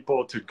for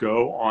people to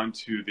go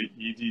onto the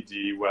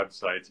EDD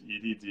websites,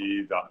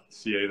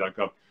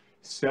 edd.ca.gov,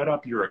 set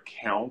up your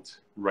account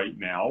right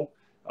now.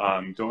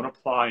 Don't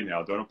apply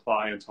now. Don't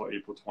apply until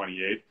April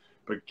 28th,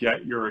 but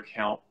get your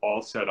account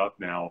all set up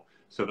now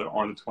so that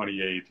on the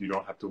 28th, you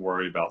don't have to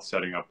worry about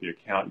setting up the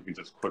account. You can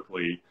just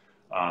quickly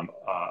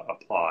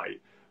apply.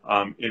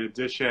 In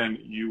addition,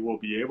 you will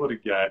be able to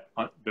get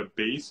the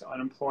base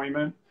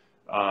unemployment.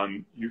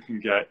 You can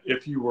get,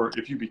 if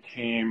you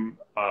became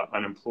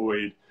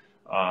unemployed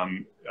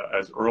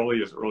as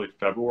early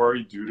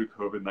February due to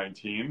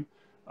COVID-19,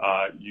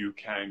 you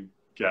can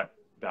get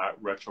that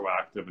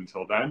retroactive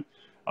until then.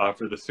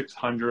 For the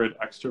 600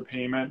 extra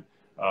payment,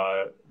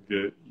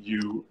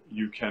 you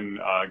can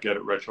get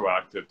it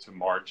retroactive to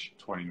March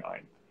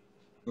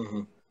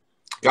 29th.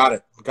 Got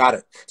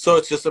it. So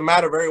it's just a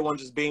matter of everyone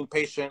just being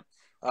patient.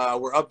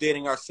 We're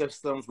updating our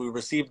systems. We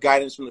received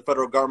guidance from the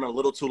federal government a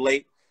little too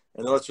late,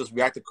 and let's just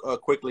react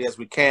quickly as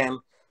we can.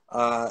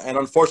 And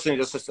unfortunately,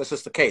 that's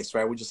just the case,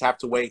 right? We just have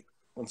to wait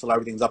until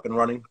everything's up and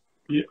running.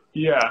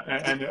 Yeah,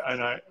 and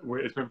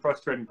it's been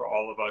frustrating for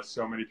all of us.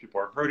 So many people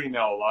are hurting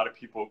now. A lot of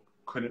people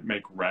couldn't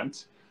make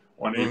rent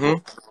on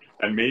April,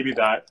 and maybe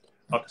that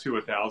up to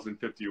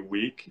 $1,050 a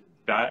week,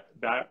 that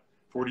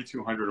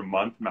 $4,200 a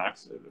month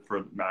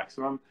for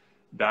maximum,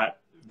 that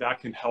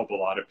can help a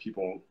lot of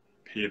people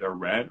pay their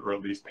rent, or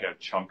at least pay a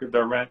chunk of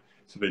their rent,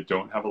 so they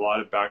don't have a lot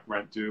of back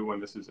rent due when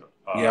this is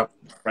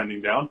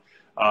trending down.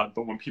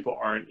 But when people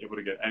aren't able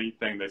to get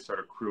anything, they start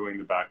accruing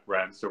the back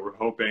rent. So we're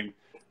hoping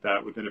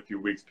that within a few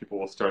weeks, people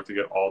will start to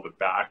get all the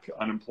back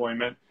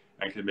unemployment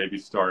and can maybe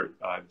start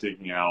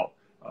digging out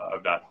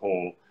of that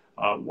hole.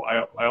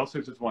 I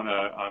also just want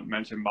to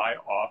mention my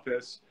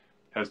office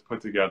has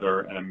put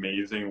together an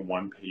amazing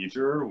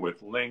one-pager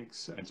with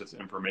links and just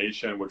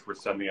information, which we're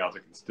sending out to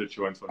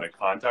constituents when they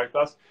contact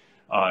us.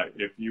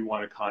 If you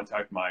want to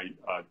contact my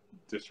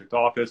district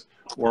office,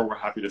 or we're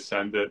happy to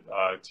send it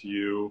to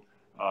you,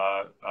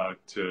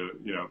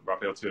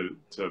 Rafael, to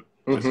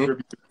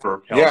distribute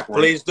for California. Yeah,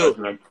 please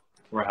do.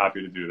 We're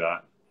happy to do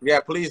that. Yeah,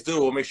 please do.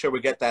 We'll make sure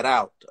we get that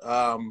out.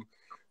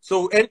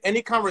 So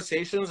any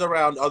conversations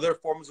around other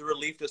forms of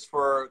relief just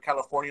for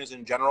Californians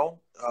in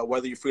general,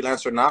 whether you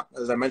freelance or not?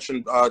 As I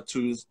mentioned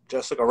to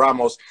Jessica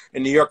Ramos,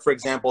 in New York, for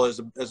example,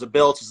 there's a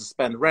bill to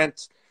suspend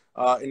rent.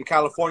 In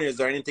California, is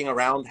there anything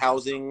around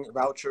housing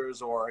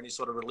vouchers or any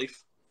sort of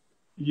relief?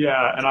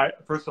 Yeah, and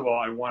first of all,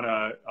 I want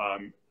to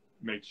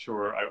make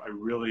sure, I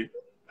really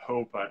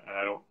hope, and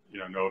I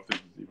don't know if this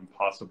is even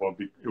possible,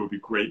 it would be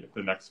great if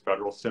the next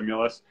federal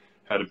stimulus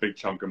had a big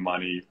chunk of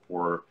money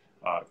for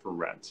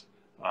rent,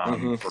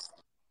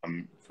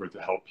 to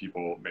help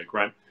people make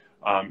rent.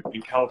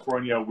 In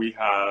California, we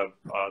have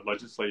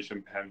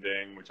legislation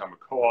pending, which I'm a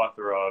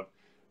co-author of.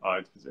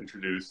 It was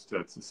introduced,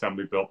 it's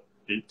Assembly Bill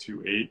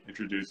 828,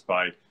 introduced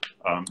by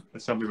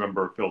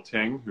Assemblymember Phil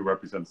Ting, who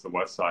represents the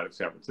west side of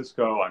San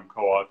Francisco. I'm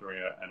co-authoring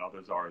it, and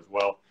others are as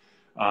well.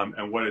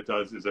 And what it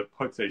does is it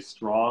puts a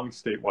strong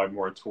statewide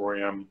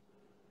moratorium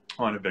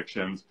on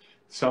evictions.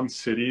 Some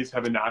cities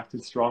have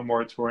enacted strong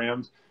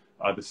moratoriums.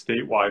 The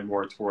statewide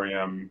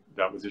moratorium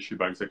that was issued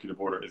by executive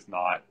order is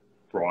not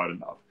broad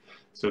enough.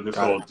 So this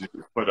will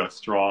put a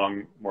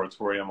strong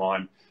moratorium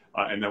on.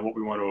 And then what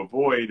we want to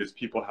avoid is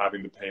people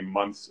having to pay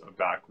months of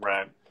back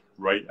rent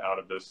right out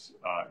of this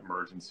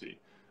emergency.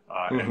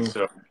 And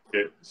so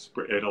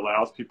it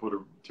allows people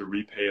to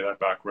repay that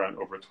back rent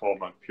over a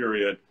 12-month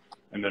period,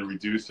 and then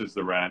reduces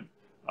the rent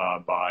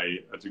by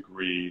a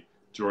degree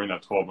during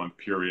that 12-month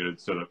period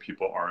so that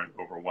people aren't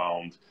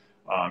overwhelmed.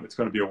 It's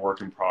going to be a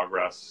work in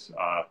progress,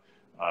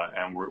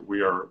 and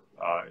we are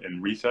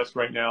in recess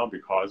right now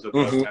because of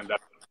the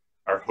pandemic.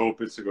 Our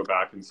hope is to go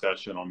back in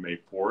session on May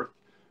 4th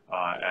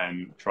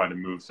and try to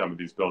move some of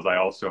these bills. I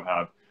also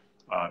have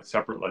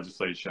separate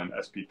legislation,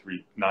 SB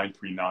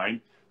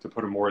 939, to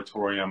put a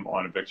moratorium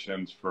on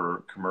evictions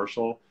for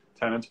commercial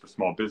tenants, for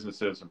small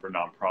businesses, and for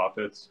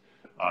nonprofits,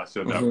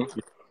 so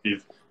that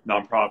these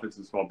nonprofits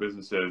and small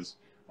businesses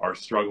are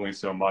struggling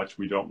so much,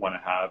 we don't want to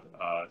have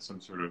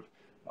some sort of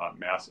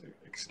mass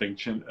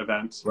extinction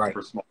events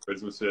for small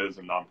businesses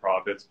and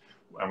nonprofits,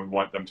 and we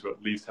want them to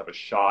at least have a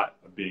shot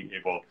of being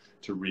able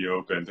to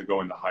reopen, to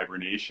go into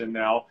hibernation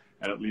now,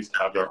 and at least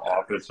have their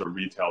office or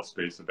retail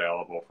space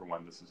available for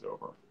when this is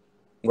over.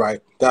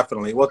 Right,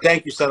 definitely. Well,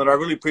 thank you, Senator. I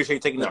really appreciate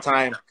you taking the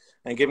time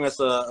and giving us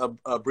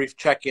a brief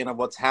check-in of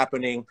what's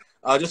happening.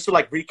 Just to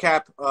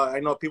recap, I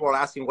know people are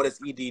asking, what is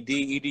EDD?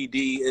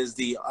 EDD is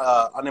the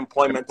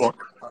unemployment...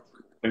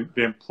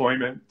 The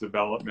Employment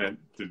Development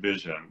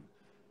Division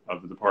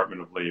of the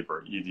Department of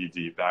Labor,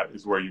 EDD. That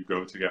is where you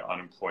go to get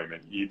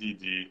unemployment,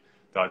 edd.ca.gov.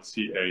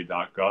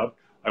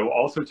 I will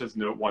also just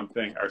note one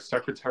thing. Our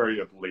Secretary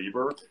of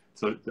Labor,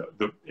 so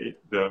the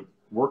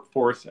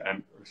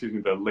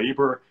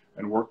Labor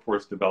and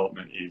Workforce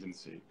Development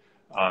Agency,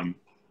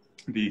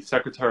 the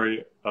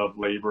Secretary of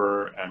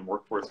Labor and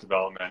Workforce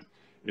Development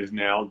is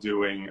now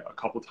doing a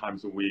couple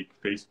times a week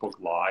Facebook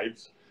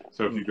Lives.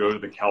 So if you go to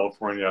the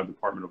California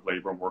Department of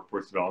Labor and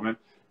Workforce Development,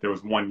 there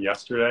was one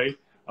yesterday.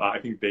 I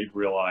think they've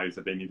realized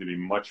that they need to be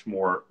much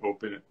more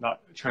open, not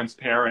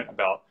transparent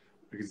about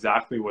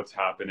exactly what's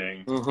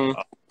happening.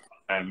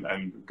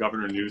 And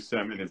Governor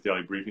Newsom in his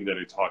daily briefing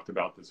today talked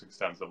about this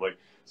extensively.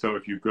 So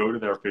if you go to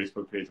their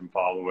Facebook page and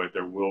follow it,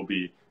 there will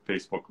be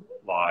Facebook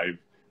Live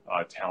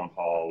town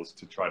halls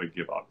to try to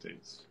give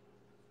updates.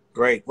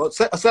 Great. Well,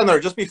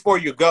 Senator, just before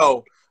you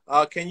go,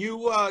 can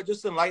you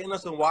just enlighten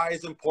us on why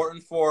it's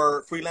important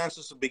for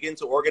freelancers to begin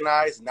to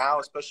organize now,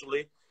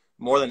 especially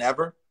more than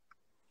ever?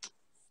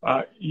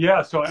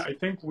 Yeah, so I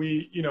think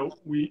we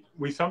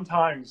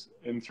sometimes,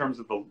 in terms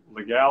of the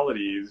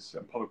legalities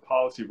and public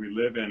policy, we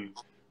live in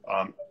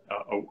a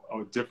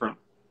different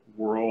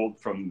world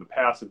from the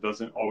past. It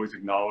doesn't always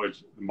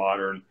acknowledge the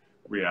modern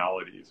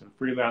realities. And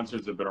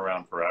freelancers have been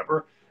around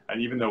forever. And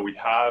even though we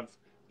have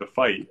the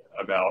fight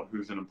about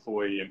who's an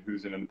employee and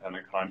who's an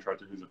independent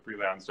contractor, who's a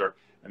freelancer,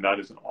 and that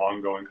is an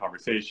ongoing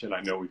conversation.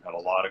 I know we've had a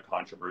lot of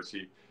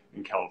controversy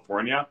in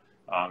California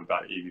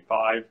about AB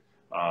 5,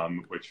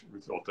 which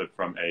resulted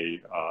from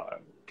a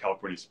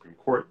California Supreme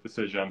Court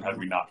decision. Had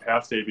we not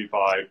passed AB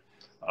 5,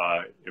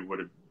 it would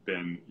have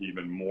been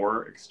even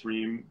more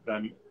extreme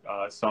than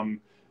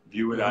some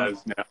view it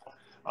as now.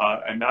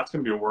 And that's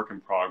going to be a work in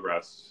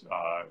progress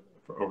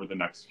for over the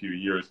next few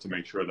years to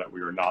make sure that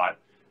we are not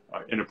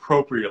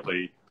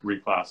inappropriately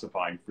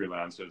reclassifying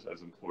freelancers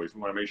as employees.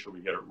 We want to make sure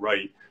we get it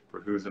right for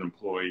who's an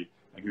employee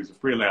and who's a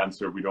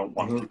freelancer. We don't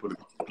want people to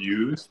be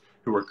abused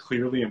who are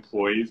clearly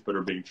employees but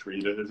are being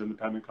treated as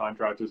independent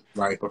contractors.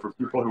 But for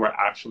people who are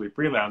actually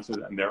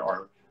freelancers, and there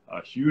are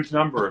a huge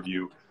number of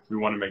you, we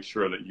want to make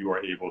sure that you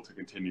are able to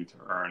continue to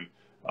earn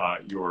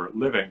your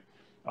living.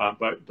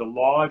 But the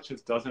law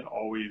just doesn't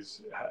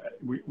always,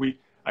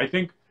 I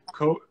think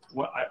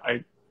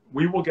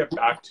we will get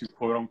back to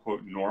quote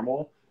unquote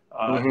normal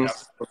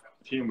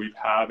team we've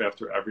had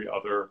after every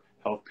other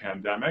health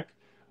pandemic.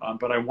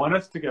 But I want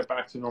us to get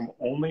back to normal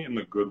only in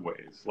the good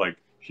ways, like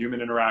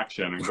human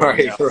interaction and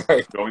going out,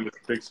 going to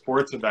big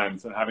sports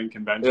events and having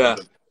conventions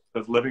and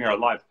just living our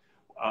life.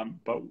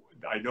 But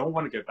I don't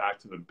want to get back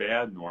to the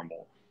bad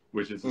normal,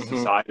 which is a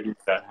society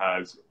that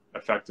has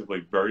effectively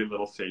very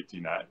little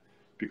safety net,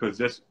 because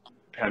this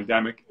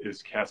pandemic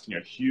is casting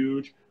a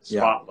huge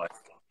spotlight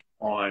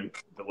on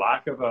the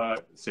lack of a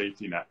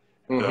safety net,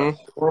 the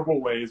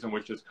horrible ways in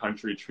which this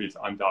country treats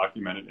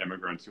undocumented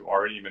immigrants who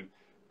aren't even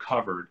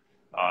covered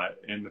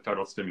in the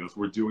federal stimulus.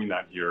 We're doing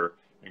that here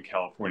in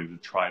California to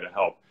try to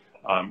help.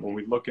 When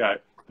we look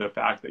at the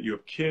fact that you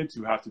have kids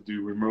who have to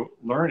do remote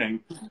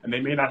learning and they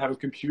may not have a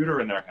computer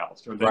in their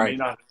house, or they may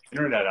not have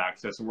internet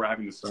access, and we're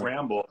having to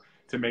scramble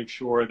to make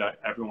sure that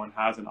everyone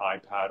has an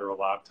iPad or a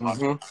laptop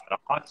at a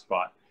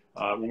hotspot.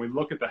 When we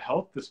look at the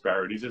health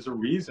disparities, there's a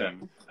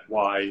reason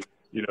why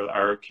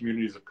our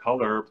communities of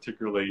color,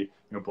 particularly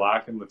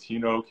Black and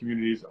Latino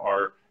communities,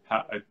 are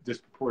a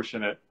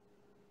disproportionate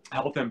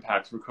health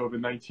impacts for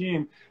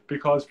COVID-19,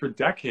 because for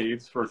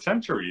decades, for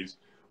centuries,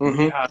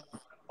 we have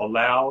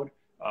allowed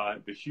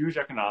the huge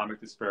economic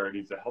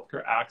disparities, the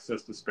healthcare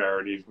access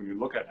disparities. When you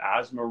look at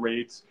asthma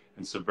rates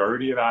and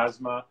severity of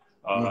asthma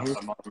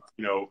among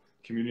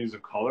communities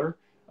of color,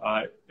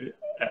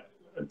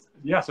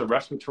 yes, a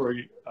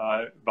respiratory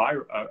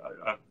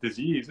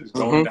disease is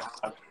going to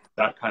have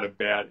that kind of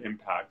bad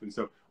impact. And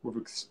so we've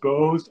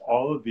exposed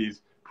all of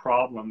these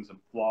problems and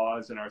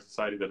flaws in our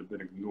society that have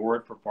been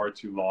ignored for far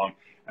too long.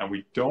 And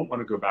we don't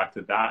want to go back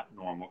to that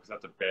normal because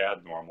that's a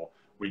bad normal.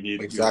 We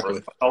need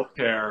universal health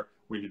care.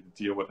 We need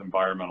to deal with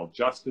environmental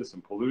justice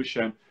and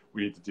pollution.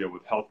 We need to deal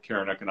with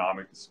healthcare and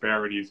economic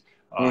disparities,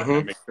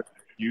 and make sure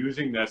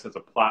using this as a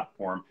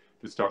platform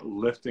to start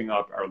lifting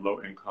up our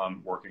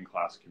low-income working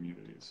class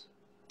communities.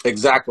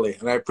 Exactly.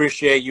 And I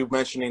appreciate you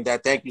mentioning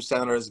that. Thank you,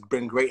 Senator. It's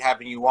been great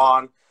having you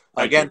on.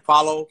 Again,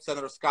 follow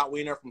Senator Scott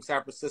Wiener from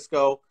San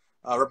Francisco,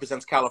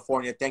 represents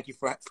California. Thank you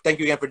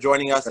again for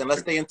joining us, and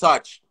let's stay in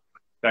touch.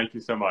 Thank you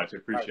so much. I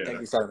appreciate it. Thank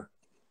you, Senator.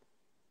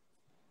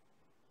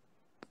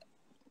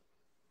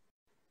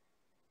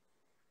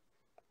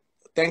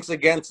 Thanks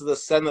again to the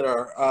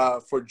Senator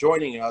for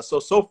joining us.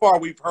 So far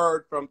we've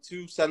heard from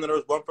two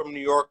senators, one from New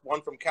York,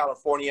 one from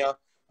California,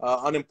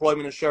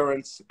 unemployment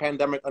insurance,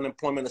 pandemic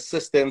unemployment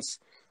assistance.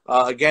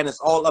 Again, it's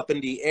all up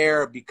in the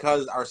air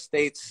because our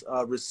states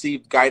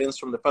received guidance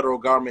from the federal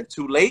government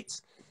too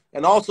late.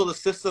 And also the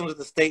systems that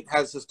the state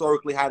has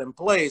historically had in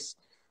place,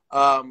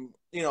 are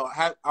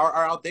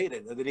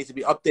outdated. They need to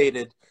be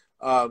updated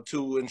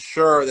to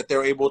ensure that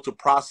they're able to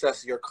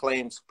process your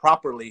claims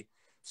properly.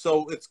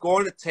 So it's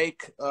going to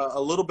take a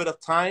little bit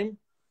of time.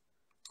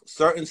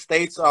 Certain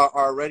states are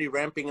already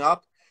ramping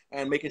up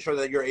and making sure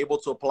that you're able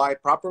to apply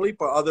properly,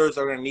 but others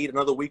are going to need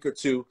another week or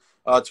two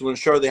to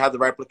ensure they have the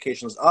right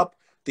applications up.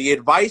 The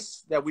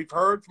advice that we've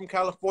heard from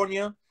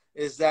California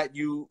is that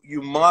you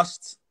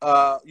must,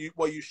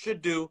 what you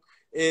should do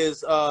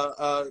is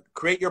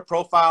create your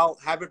profile,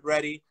 have it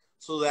ready,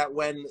 so that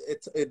when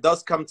it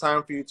does come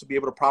time for you to be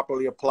able to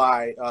properly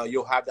apply,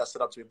 you'll have that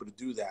set up to be able to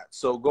do that.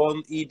 So go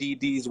on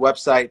EDD's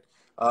website,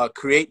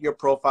 create your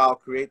profile,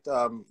 create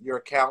your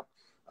account,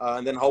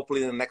 and then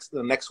hopefully in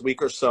the next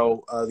week or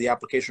so, the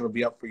application will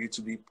be up for you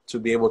to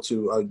be able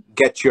to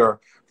get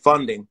your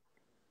funding.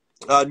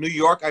 New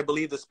York, I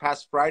believe this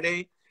past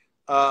Friday,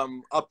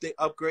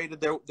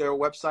 upgraded their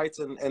websites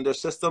and their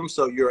systems,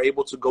 so you're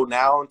able to go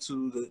now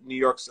to the New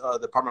York's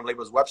Department of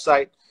Labor's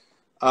website.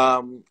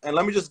 And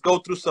let me just go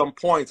through some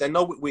points. I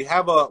know we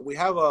have a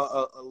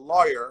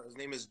lawyer. His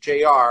name is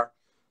JR,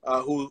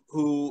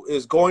 who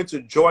is going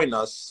to join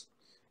us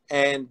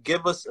and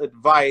give us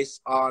advice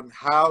on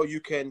how you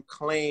can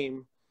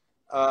claim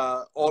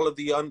all of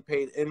the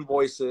unpaid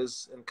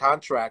invoices and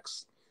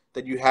contracts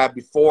that you had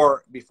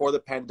before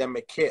the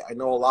pandemic hit. I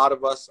know a lot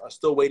of us are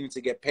still waiting to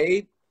get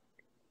paid.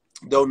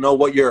 Don't know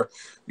what your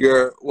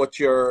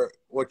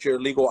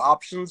legal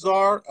options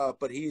are,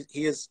 but he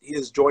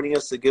is joining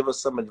us to give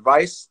us some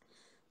advice.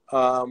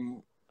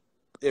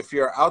 If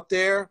you're out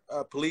there,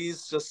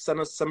 please just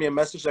send me a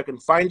message. I can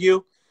find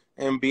you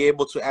and be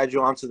able to add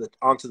you onto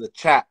the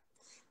chat.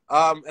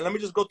 And let me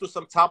just go through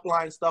some top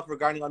line stuff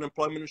regarding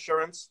unemployment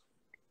insurance.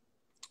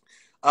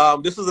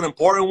 This is an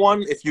important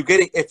one. If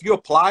you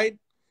applied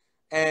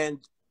and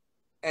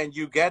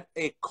you get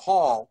a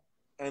call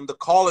and the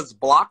call is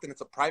blocked and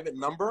it's a private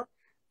number,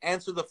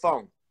 answer the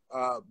phone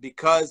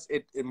because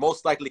it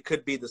most likely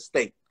could be the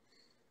state.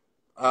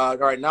 All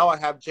right, now I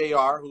have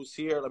JR who's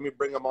here. Let me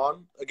bring him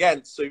on.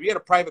 Again, so if you get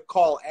a private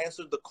call,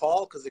 answer the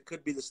call because it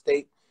could be the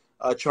state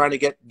trying to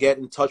get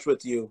in touch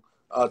with you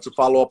to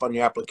follow up on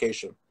your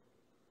application.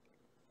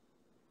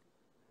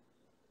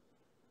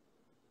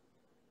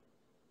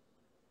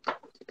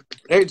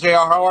 Hey, JR,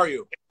 how are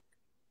you?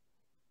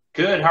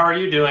 Good. How are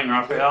you doing,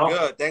 Rafael?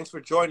 Good. Thanks for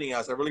joining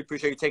us. I really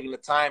appreciate you taking the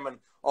time and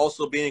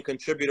also being a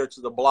contributor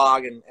to the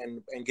blog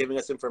and giving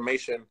us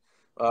information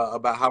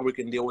about how we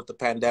can deal with the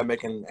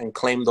pandemic and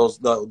claim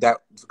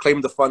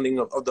claim the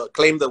funding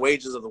claim the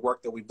wages of the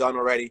work that we've done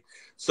already.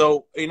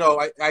 So we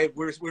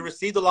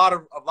received a lot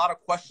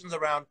of questions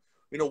around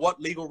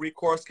what legal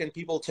recourse can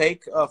people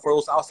take for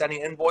those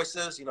outstanding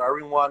invoices.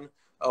 Everyone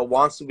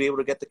wants to be able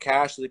to get the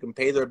cash so they can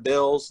pay their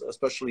bills,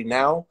 especially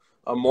now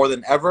more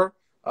than ever.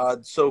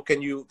 So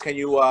can you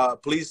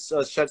please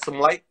shed some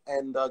light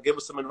and give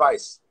us some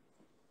advice?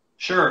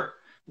 Sure.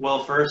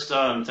 Well, first,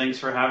 thanks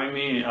for having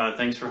me.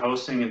 Thanks for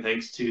hosting, and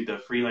thanks to the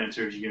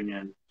Freelancers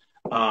Union.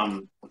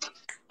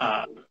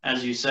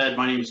 As you said,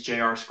 my name is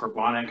JR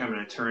Skorbanek. I'm an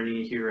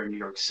attorney here in New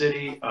York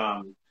City.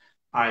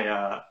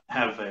 I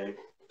have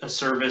a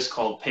service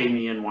called Pay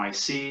Me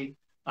NYC.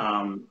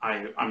 I'm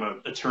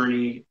an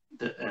attorney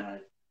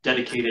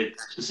dedicated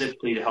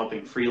specifically to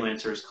helping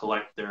freelancers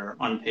collect their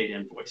unpaid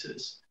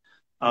invoices.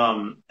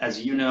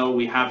 As you know,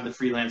 we have the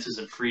Freelancers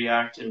and Free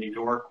Act in New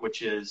York,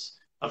 which is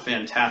a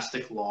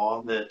fantastic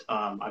law that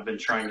I've been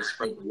trying to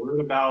spread the word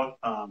about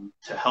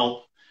to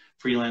help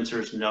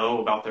freelancers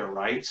know about their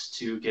rights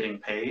to getting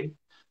paid.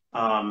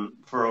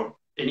 For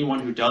anyone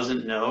who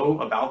doesn't know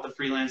about the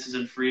Freelancers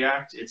and Free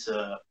Act, it's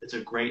a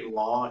great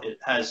law. It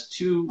has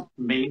two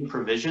main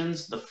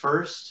provisions. The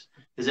first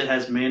is it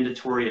has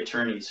mandatory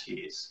attorney's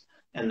fees,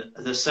 and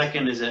the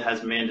second is it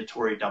has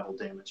mandatory double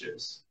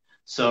damages.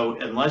 So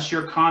unless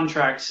your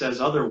contract says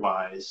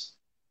otherwise,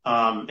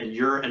 and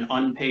you're an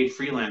unpaid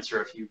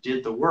freelancer, if you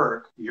did the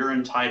work, you're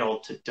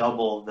entitled to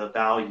double the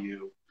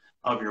value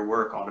of your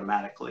work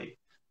automatically.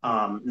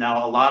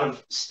 Now, a lot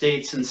of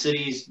states and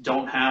cities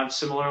don't have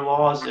similar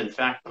laws. In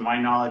fact, to my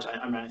knowledge,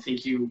 I mean, I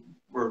think you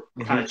were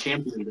kind of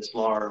championing this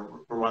law,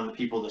 or were one of the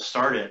people to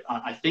start it.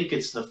 I think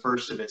it's the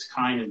first of its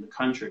kind in the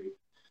country.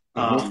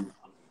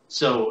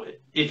 So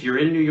if you're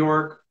in New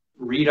York,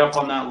 read up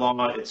on that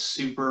law. It's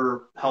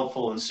super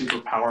helpful and super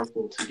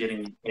powerful to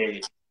getting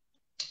paid.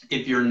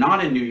 If you're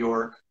not in New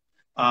York,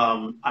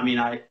 I mean,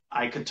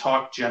 I could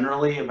talk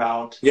generally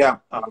about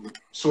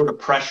sort of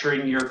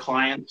pressuring your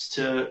clients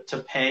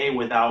to pay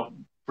without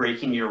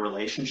breaking your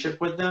relationship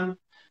with them.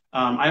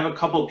 I have a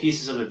couple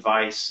pieces of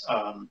advice.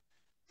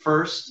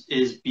 First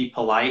is be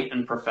polite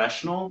and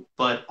professional,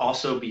 but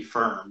also be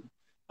firm.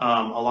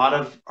 A lot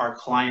of our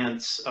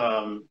clients,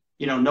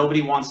 you know,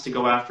 nobody wants to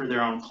go after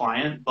their own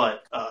client,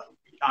 but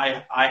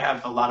I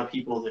have a lot of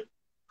people that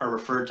are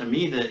referred to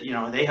me that, you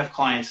know, they have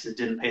clients that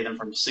didn't pay them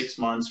from 6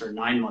 months or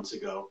 9 months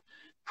ago,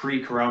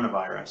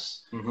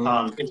 pre-coronavirus.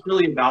 It's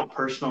really about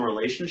personal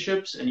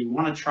relationships, and you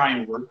want to try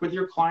and work with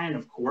your client,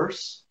 of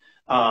course.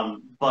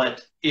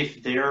 But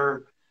if they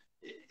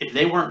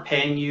weren't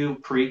paying you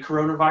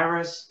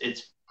pre-coronavirus,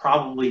 it's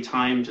probably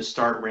time to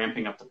start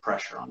ramping up the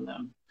pressure on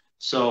them.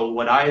 So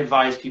what I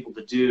advise people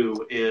to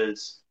do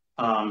is,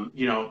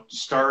 you know,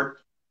 start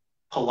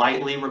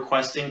politely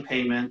requesting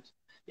payment.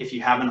 If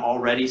you haven't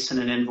already sent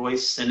an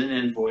invoice, send an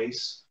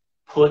invoice.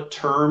 Put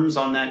terms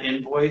on that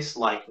invoice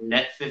like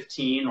net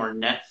 15 or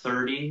net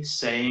 30,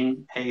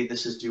 saying, hey,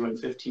 this is due in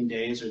 15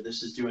 days or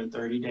this is due in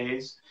 30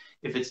 days.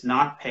 If it's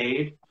not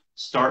paid,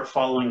 start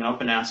following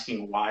up and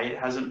asking why it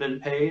hasn't been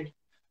paid.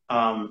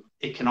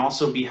 It can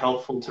also be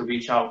helpful to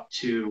reach out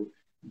to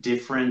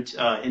different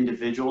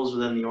individuals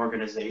within the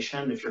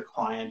organization. If your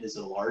client is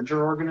a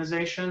larger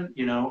organization,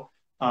 you know,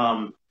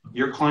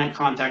 your client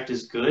contact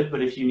is good,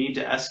 but if you need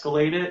to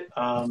escalate it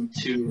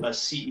to a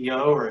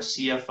CEO or a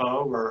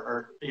CFO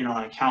or you know,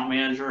 an account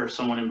manager or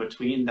someone in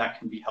between, that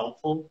can be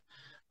helpful.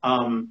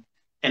 And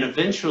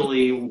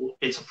eventually,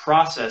 it's a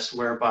process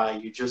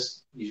whereby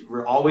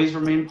you always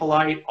remain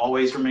polite,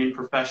 always remain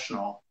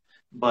professional,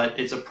 but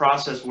it's a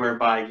process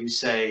whereby you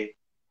say,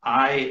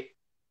 I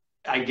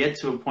get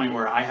to a point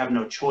where I have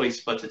no choice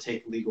but to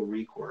take legal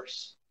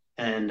recourse,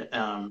 and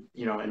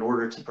you know, in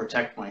order to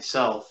protect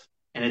myself.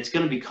 And it's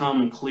going to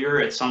become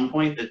clear at some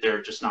point that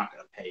they're just not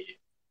going to pay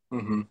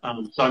you.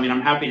 So, I mean, I'm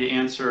happy to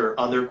answer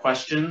other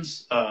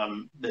questions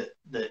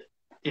that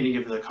any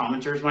of the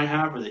commenters might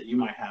have or that you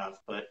might have.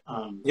 But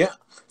yeah.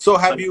 So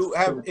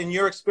in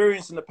your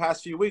experience in the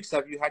past few weeks,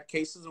 have you had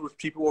cases in which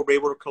people were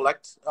able to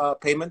collect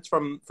payments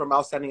from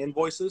outstanding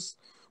invoices,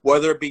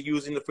 whether it be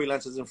using the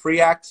Freelancers and Free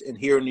Act in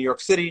here in New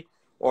York City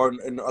or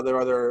in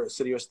other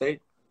city or state?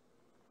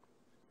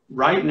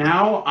 Right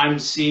now, I'm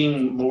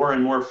seeing more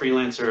and more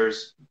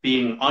freelancers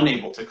being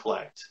unable to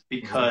collect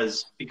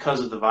because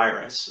of the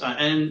virus.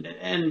 And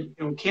you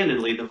know,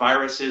 candidly, the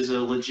virus is a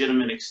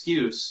legitimate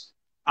excuse,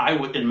 I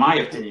would, in my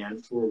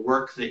opinion, for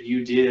work that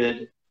you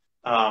did,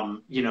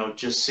 you know,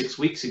 just 6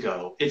 weeks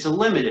ago. It's a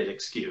limited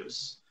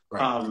excuse.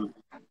 Right.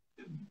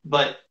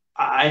 But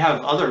I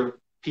have other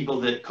people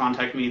that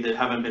contact me that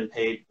haven't been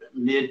paid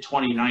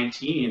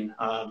mid-2019,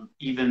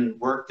 even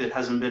work that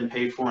hasn't been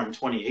paid for in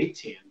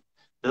 2018.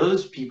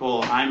 Those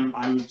people,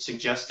 I'm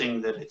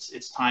suggesting that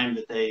it's time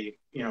that they,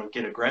 you know,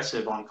 get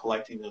aggressive on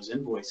collecting those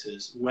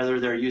invoices, whether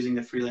they're using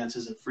the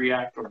Freelancers and Free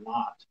Act or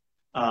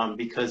not,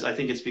 because I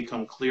think it's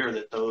become clear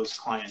that those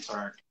clients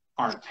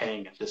aren't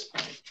paying at this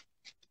point.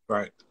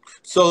 Right.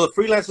 So the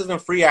Freelancers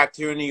and Free Act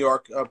here in New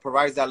York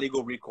provides that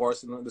legal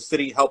recourse, and the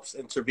city helps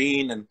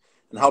intervene and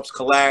helps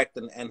collect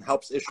and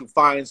helps issue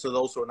fines to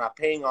those who are not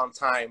paying on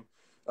time.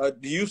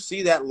 Do you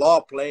see that law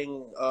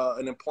playing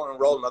an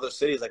important role in other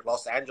cities like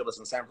Los Angeles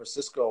and San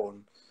Francisco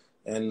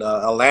and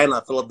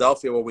Atlanta,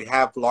 Philadelphia, where we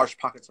have large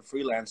pockets of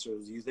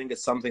freelancers? Do you think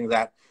it's something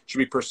that should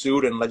be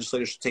pursued and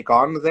legislators should take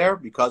on there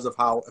because of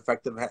how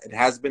effective it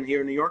has been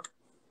here in New York?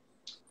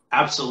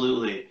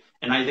 Absolutely.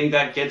 And I think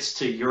that gets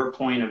to your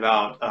point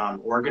about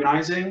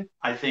organizing.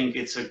 I think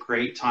it's a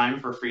great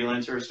time for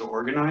freelancers to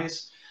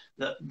organize.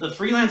 The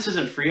Freelancers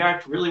and Free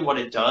Act, really what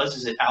it does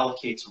is it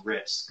allocates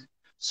risk.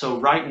 So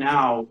right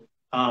now,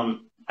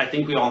 I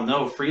think we all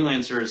know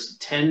freelancers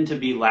tend to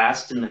be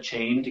last in the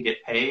chain to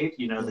get paid.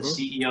 You know, the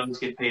CEOs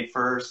get paid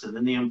first, and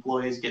then the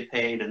employees get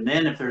paid. And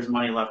then if there's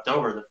money left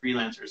over, the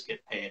freelancers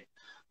get paid.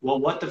 Well,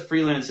 what the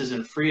Freelancers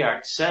and Free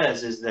Act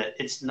says is that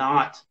it's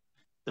not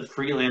the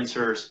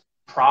freelancer's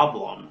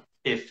problem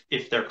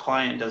if their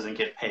client doesn't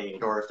get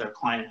paid or if their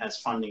client has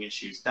funding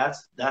issues.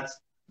 That's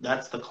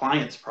the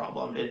client's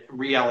problem. It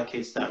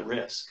reallocates that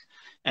risk.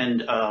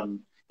 And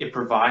it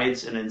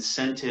provides an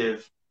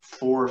incentive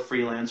for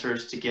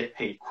freelancers to get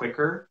paid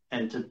quicker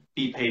and to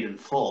be paid in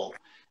full.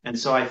 And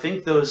so I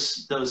think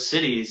those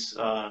cities,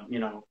 you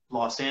know,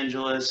 Los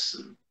Angeles,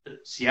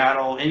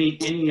 Seattle,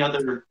 any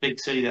other big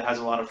city that has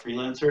a lot of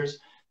freelancers,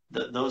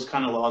 those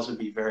kind of laws would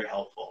be very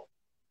helpful.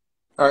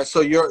 All right.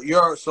 So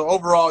so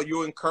overall,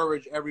 you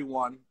encourage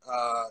everyone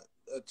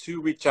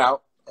to reach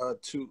out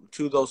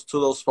to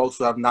those folks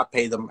who have not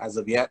paid them as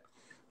of yet.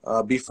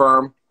 Be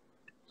firm.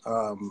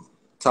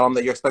 Tell them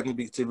that you're expecting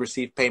to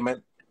receive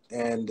payment,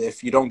 And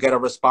if you don't get a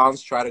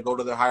response, try to go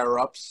to the higher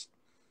ups,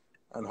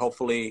 and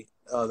hopefully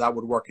that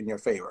would work in your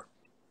favor.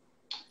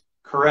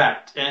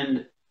 Correct.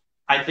 And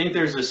I think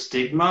there's a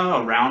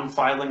stigma around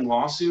filing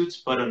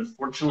lawsuits, but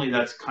unfortunately,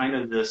 that's kind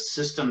of the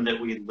system that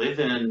we live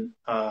in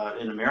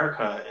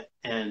America.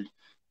 And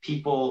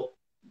people,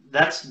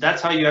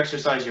 that's how you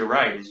exercise your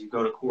right, is you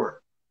go to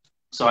court.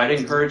 So I'd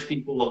encourage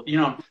people,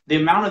 the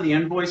amount of the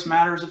invoice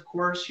matters, of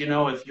course.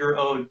 If you're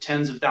owed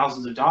tens of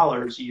thousands of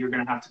dollars, you're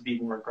going to have to be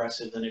more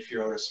aggressive than if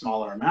you're owed a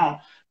smaller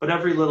amount. But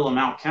every little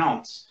amount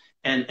counts.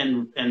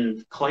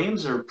 And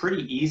claims are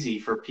pretty easy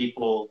for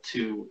people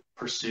to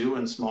pursue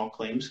in small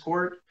claims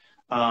court.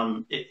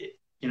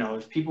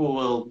 If people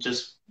will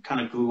just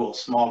kind of Google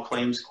small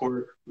claims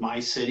court,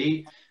 my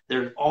city,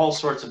 there's all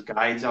sorts of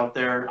guides out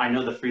there. I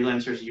know the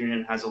Freelancers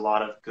Union has a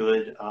lot of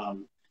good,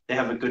 they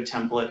have a good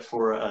template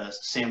for a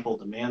sample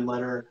demand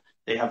letter.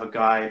 They have a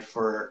guide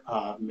for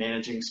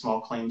managing small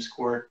claims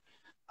court.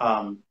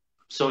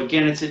 So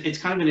again, it's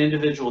kind of an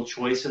individual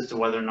choice as to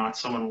whether or not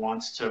someone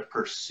wants to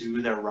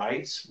pursue their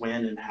rights,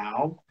 when and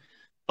how.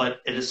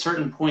 But at a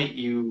certain point,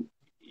 you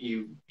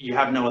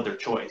have no other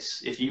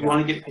choice. If you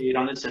want to get paid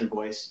on this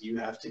invoice, you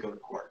have to go to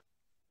court.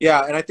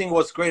 Yeah, and I think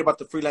what's great about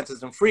the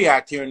Freelancers and Free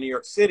Act here in New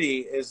York City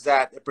is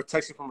that it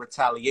protects you from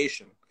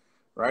retaliation,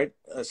 right?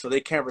 So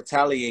they can't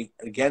retaliate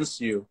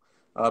against you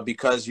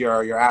because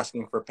you're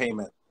asking for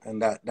payment,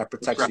 and that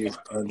protects you,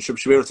 and should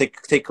be able to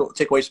take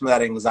away some of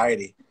that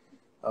anxiety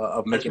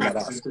of making that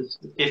ask.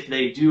 If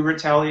they do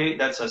retaliate,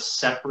 that's a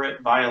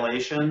separate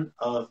violation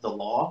of the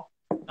law,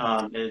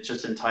 and it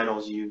just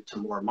entitles you to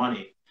more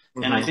money.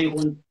 Mm-hmm. And I think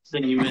one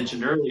thing you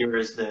mentioned earlier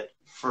is that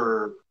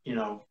for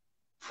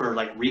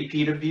like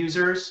repeat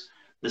abusers,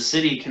 the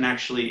city can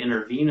actually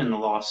intervene in the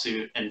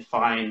lawsuit and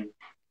fine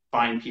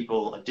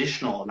people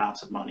additional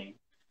amounts of money.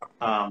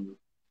 So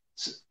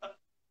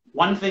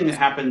one thing that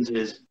happens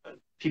is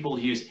people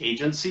use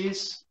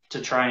agencies to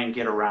try and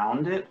get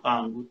around it.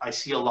 I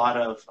see a lot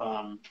of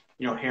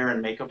hair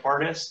and makeup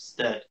artists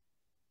that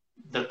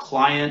the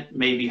client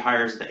maybe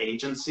hires the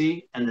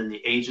agency, and then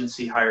the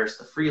agency hires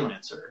the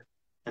freelancer.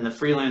 And the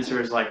freelancer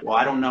is like, well,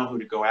 I don't know who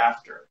to go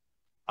after.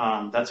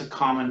 That's a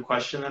common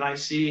question that I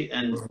see.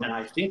 And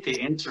I think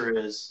the answer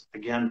is,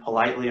 again,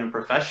 politely and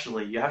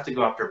professionally, you have to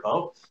go after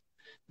both.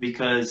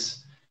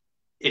 Because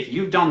if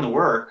you've done the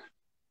work,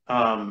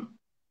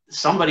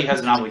 somebody has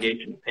an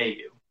obligation to pay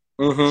you.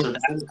 Mm-hmm. So the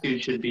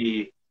attitude should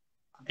be,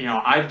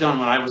 I've done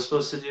what I was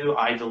supposed to do.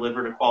 I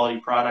delivered a quality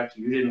product.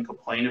 You didn't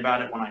complain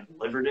about it when I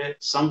delivered it.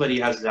 Somebody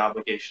has the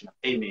obligation to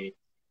pay me.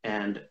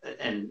 And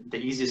the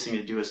easiest thing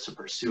to do is to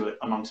pursue it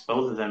amongst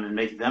both of them and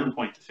make them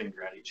point the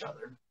finger at each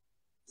other.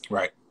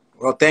 Right.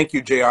 Well, thank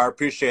you, JR.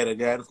 Appreciate it.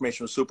 That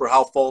information was super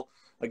helpful.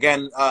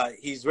 Again,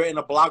 he's written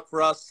a blog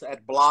for us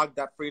at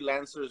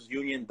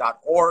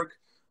blog.freelancersunion.org,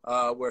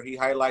 where he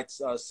highlights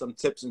some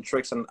tips and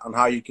tricks on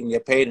how you can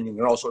get paid. And you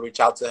can also reach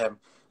out to him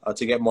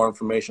to get more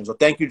information. So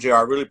thank you, JR.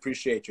 I really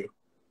appreciate you.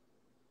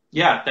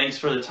 Yeah, thanks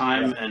for the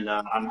time. Yeah. And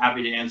I'm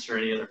happy to answer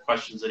any other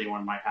questions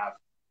anyone might have.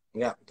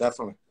 Yeah,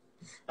 definitely.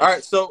 All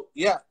right. So,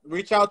 yeah,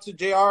 reach out to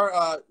JR.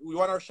 We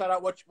want to shout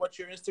out what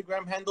your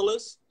Instagram handle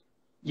is.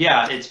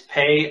 Yeah, it's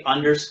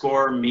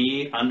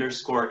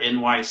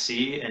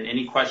pay_me_NYC, and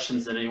any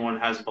questions that anyone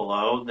has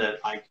below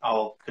that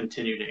I'll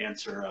continue to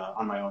answer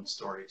on my own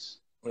stories.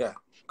 Yeah,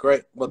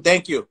 great. Well,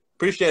 thank you.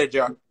 Appreciate it,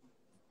 John.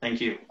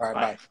 Thank you. All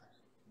right, bye.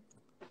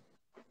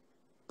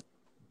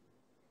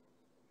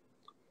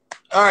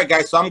 All right,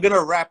 guys, so I'm going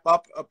to wrap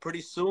up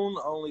pretty soon,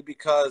 only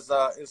because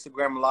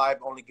Instagram Live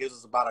only gives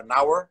us about an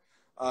hour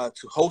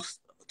to host.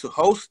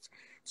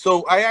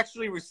 So I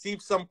actually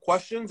received some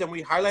questions, and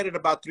we highlighted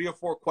about 3 or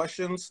 4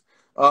 questions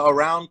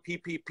around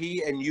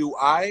PPP and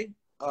UI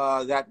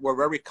that were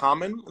very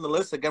common in the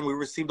list. Again, we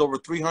received over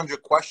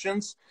 300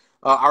 questions.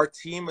 Our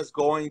team is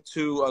going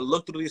to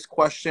look through these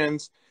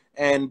questions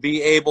and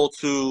be able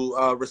to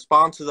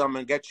respond to them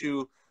and get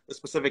you the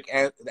specific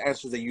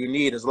answers that you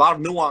need. There's a lot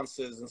of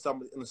nuances in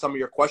some of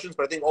your questions,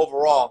 but I think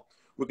overall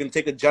we can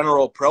take a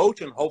general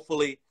approach, and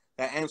hopefully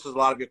that answers a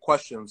lot of your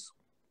questions.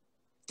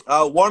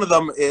 One of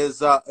them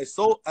is as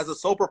a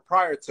sole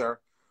proprietor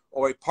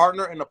or a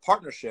partner in a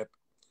partnership,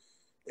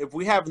 if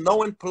we have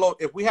no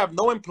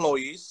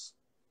employees,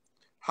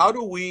 how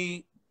do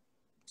we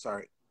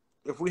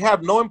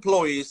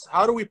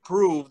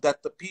prove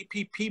that the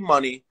PPP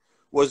money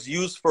was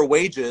used for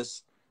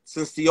wages,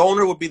 since the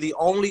owner would be the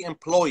only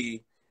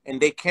employee and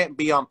they can't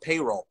be on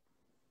payroll?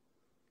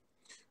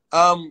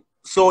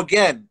 So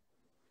again,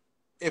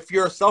 if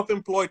you're a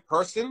self-employed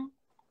person,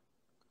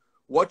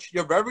 what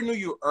your revenue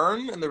you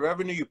earn and the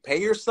revenue you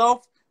pay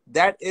yourself,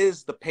 that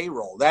is the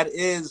payroll. That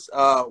is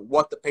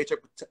what the Paycheck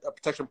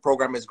Protection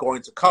Program is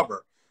going to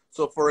cover.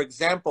 So, for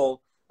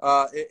example,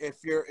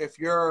 if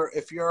you're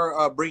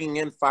bringing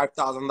in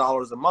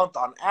 $5,000 a month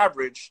on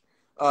average,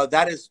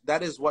 that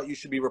is what you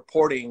should be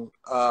reporting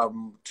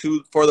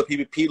for the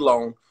PPP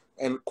loan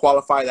and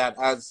qualify that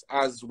as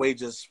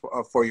wages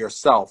for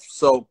yourself.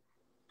 So,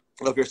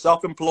 if you're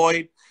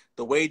self-employed,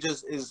 the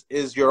wages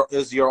is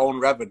your own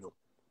revenue.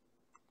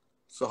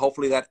 So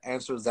hopefully that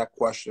answers that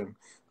question.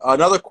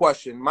 Another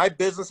question. My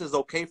business is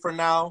okay for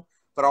now,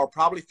 but I'll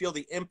probably feel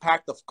the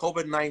impact of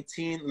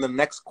COVID-19 in the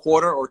next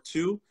quarter or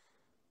two.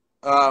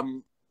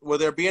 Will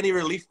there be any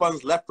relief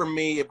funds left for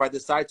me if I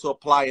decide to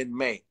apply in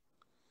May?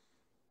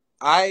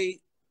 I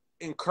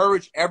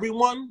encourage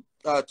everyone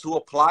to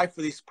apply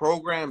for these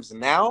programs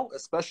now,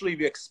 especially if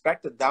you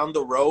expect that down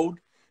the road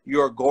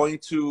you're going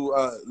to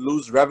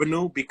lose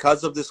revenue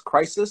because of this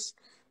crisis.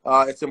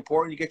 It's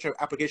important you get your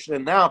application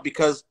in now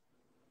because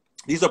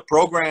these are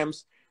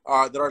programs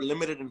that are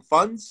limited in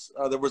funds.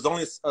 There was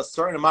only a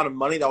certain amount of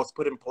money that was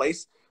put in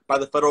place by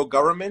the federal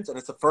government, and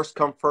it's a first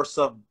come first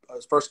serve.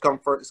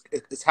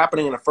 It's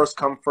happening in a first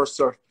come first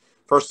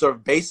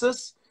serve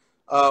basis.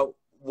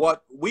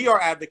 What we are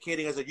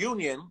advocating as a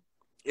union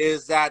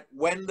is that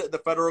when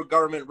the federal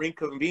government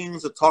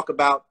reconvenes to talk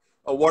about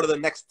what are the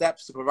next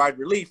steps to provide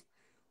relief,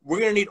 we're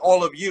going to need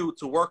all of you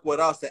to work with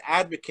us to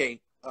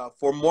advocate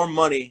for more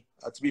money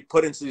to be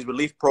put into these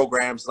relief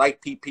programs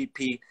like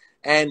PPP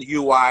and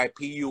UI,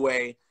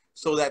 PUA,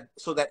 so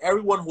that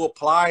everyone who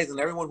applies and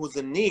everyone who's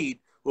in need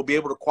will be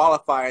able to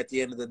qualify at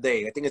the end of the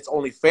day. I think it's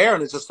only fair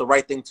and it's just the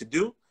right thing to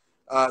do.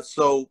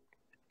 So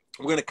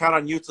we're going to count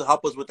on you to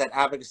help us with that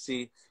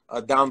advocacy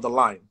down the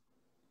line.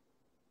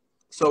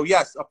 So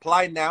yes,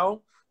 apply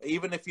now,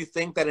 even if you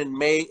think that in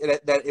May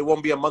that it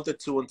won't be a month or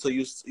two until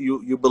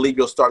you believe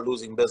you'll start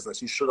losing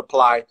business. You should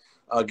apply,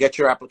 get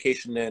your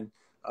application in,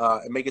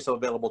 and make yourself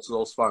available to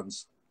those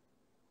funds.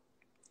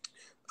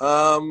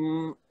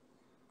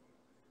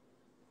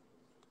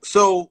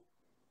 So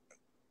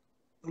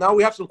now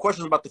we have some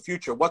questions about the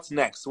future. What's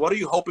next? What are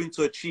you hoping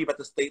to achieve at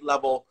the state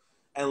level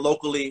and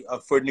locally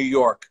for New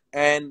York?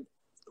 And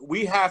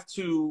we have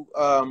to,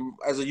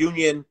 as a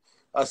union,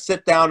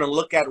 sit down and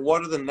look at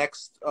what are the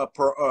next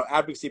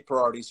advocacy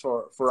priorities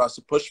for us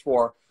to push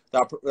for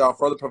that'll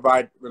further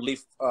provide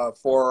relief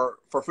for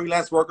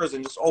freelance workers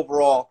and just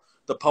overall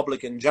the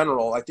public in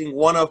general. I think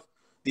one of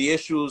the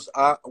issues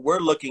we're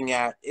looking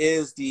at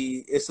is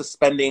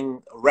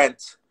suspending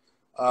rent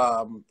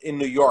in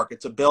New York.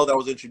 It's a bill that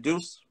was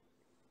introduced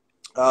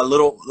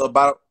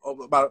about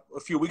a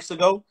few weeks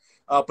ago,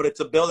 but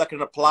it's a bill that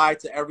can apply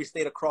to every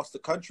state across the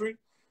country.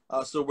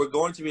 So we're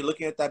going to be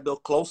looking at that bill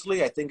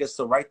closely. I think it's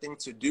the right thing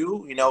to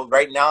do. You know,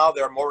 right now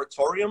there are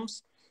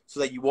moratoriums so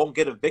that you won't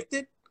get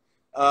evicted,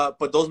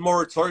 but those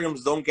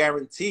moratoriums don't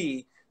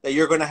guarantee that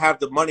you're going to have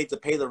the money to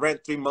pay the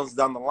rent 3 months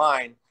down the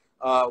line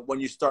when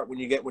you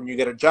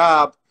get a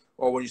job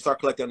or when you start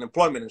collecting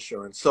unemployment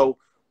insurance. So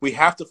we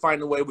have to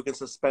find a way we can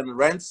suspend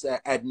rents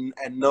at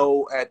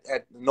no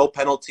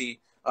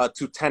penalty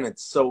to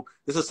tenants. So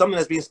this is something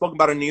that's being spoken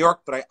about in New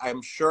York, but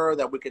I'm sure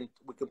that we can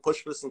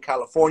push this in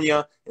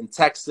California, in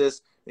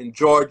Texas, in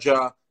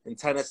Georgia, in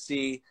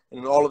Tennessee,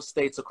 and in all of the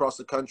states across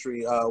the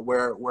country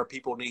where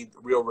people need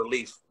real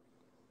relief.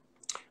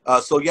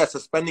 So yes,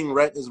 suspending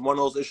rent is one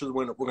of those issues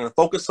we're going to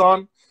focus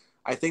on.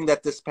 I think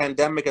that this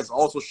pandemic has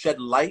also shed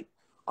light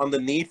on the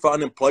need for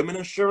unemployment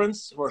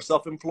insurance for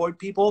self-employed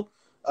people.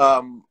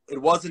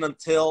 It wasn't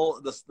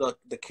until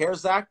the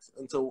CARES Act,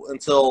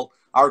 until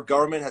our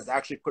government has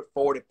actually put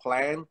forward a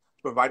plan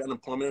to provide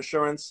unemployment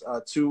insurance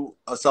to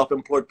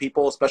self-employed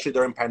people, especially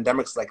during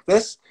pandemics like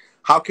this.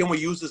 How can we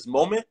use this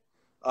moment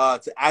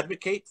to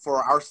advocate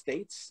for our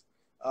states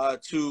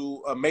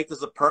to make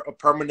this a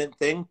permanent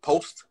thing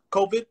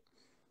post-COVID?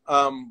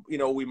 You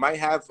know, we might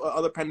have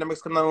other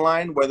pandemics come down the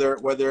line,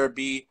 whether it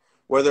be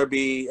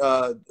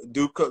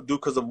due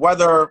because of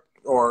weather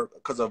or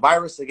because of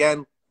virus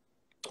again,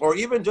 or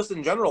even just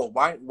in general.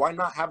 Why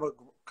not have a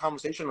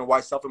conversation on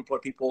why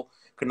self-employed people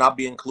could not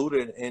be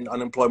included in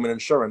unemployment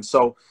insurance?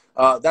 So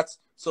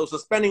so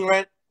suspending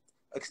rent,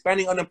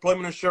 expanding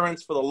unemployment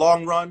insurance for the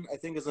long run, I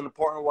think is an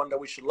important one that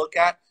we should look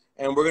at.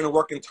 And we're going to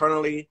work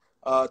internally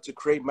to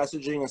create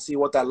messaging and see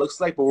what that looks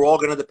like. But we're all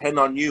going to depend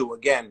on you,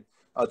 again,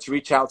 to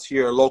reach out to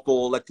your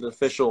local elected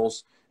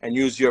officials and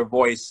use your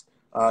voice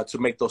to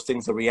make those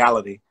things a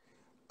reality.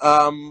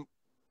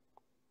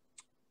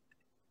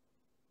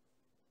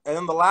 And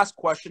then the last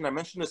question, I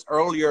mentioned this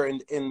earlier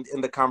in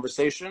the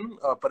conversation,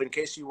 but in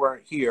case you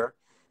weren't here,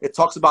 it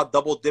talks about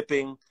double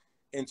dipping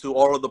into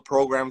all of the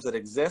programs that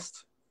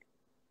exist,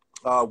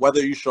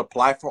 whether you should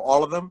apply for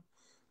all of them.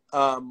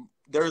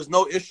 There is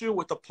no issue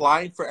with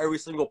applying for every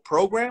single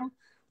program.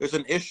 There's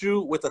an issue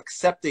with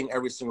accepting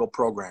every single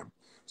program.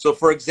 So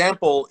for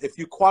example, if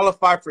you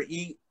qualify for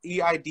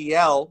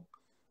EIDL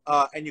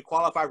and you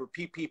qualify for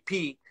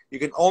PPP, you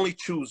can only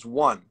choose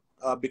one.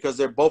 Because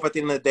they're both at the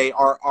end of the day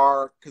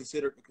are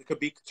considered, could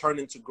be turned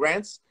into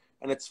grants,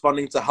 and it's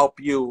funding to help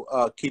you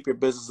keep your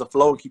business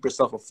afloat and keep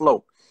yourself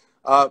afloat.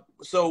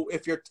 So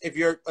if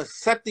you're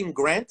accepting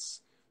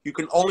grants, you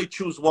can only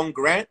choose one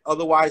grant.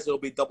 Otherwise, it'll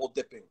be double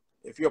dipping.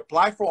 If you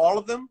apply for all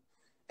of them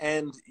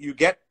and you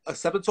get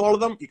accepted to all of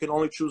them, you can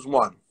only choose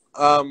one.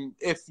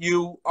 If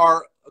you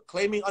are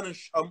claiming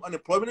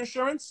unemployment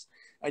insurance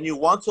and you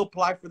want to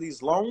apply for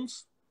these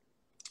loans,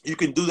 you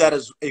can do that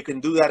as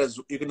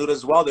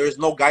well. There is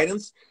no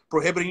guidance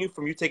prohibiting you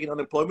from taking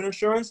unemployment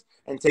insurance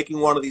and taking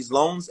one of these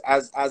loans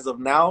as of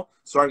now.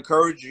 So I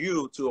encourage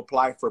you to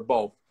apply for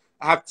both.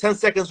 I have 10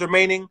 seconds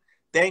remaining.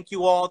 Thank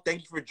you all.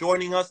 Thank you for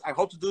joining us. I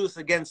hope to do this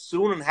again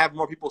soon and have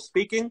more people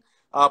speaking.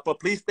 But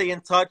please stay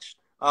in touch.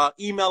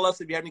 Email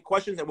us if you have any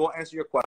questions, and we'll answer your questions.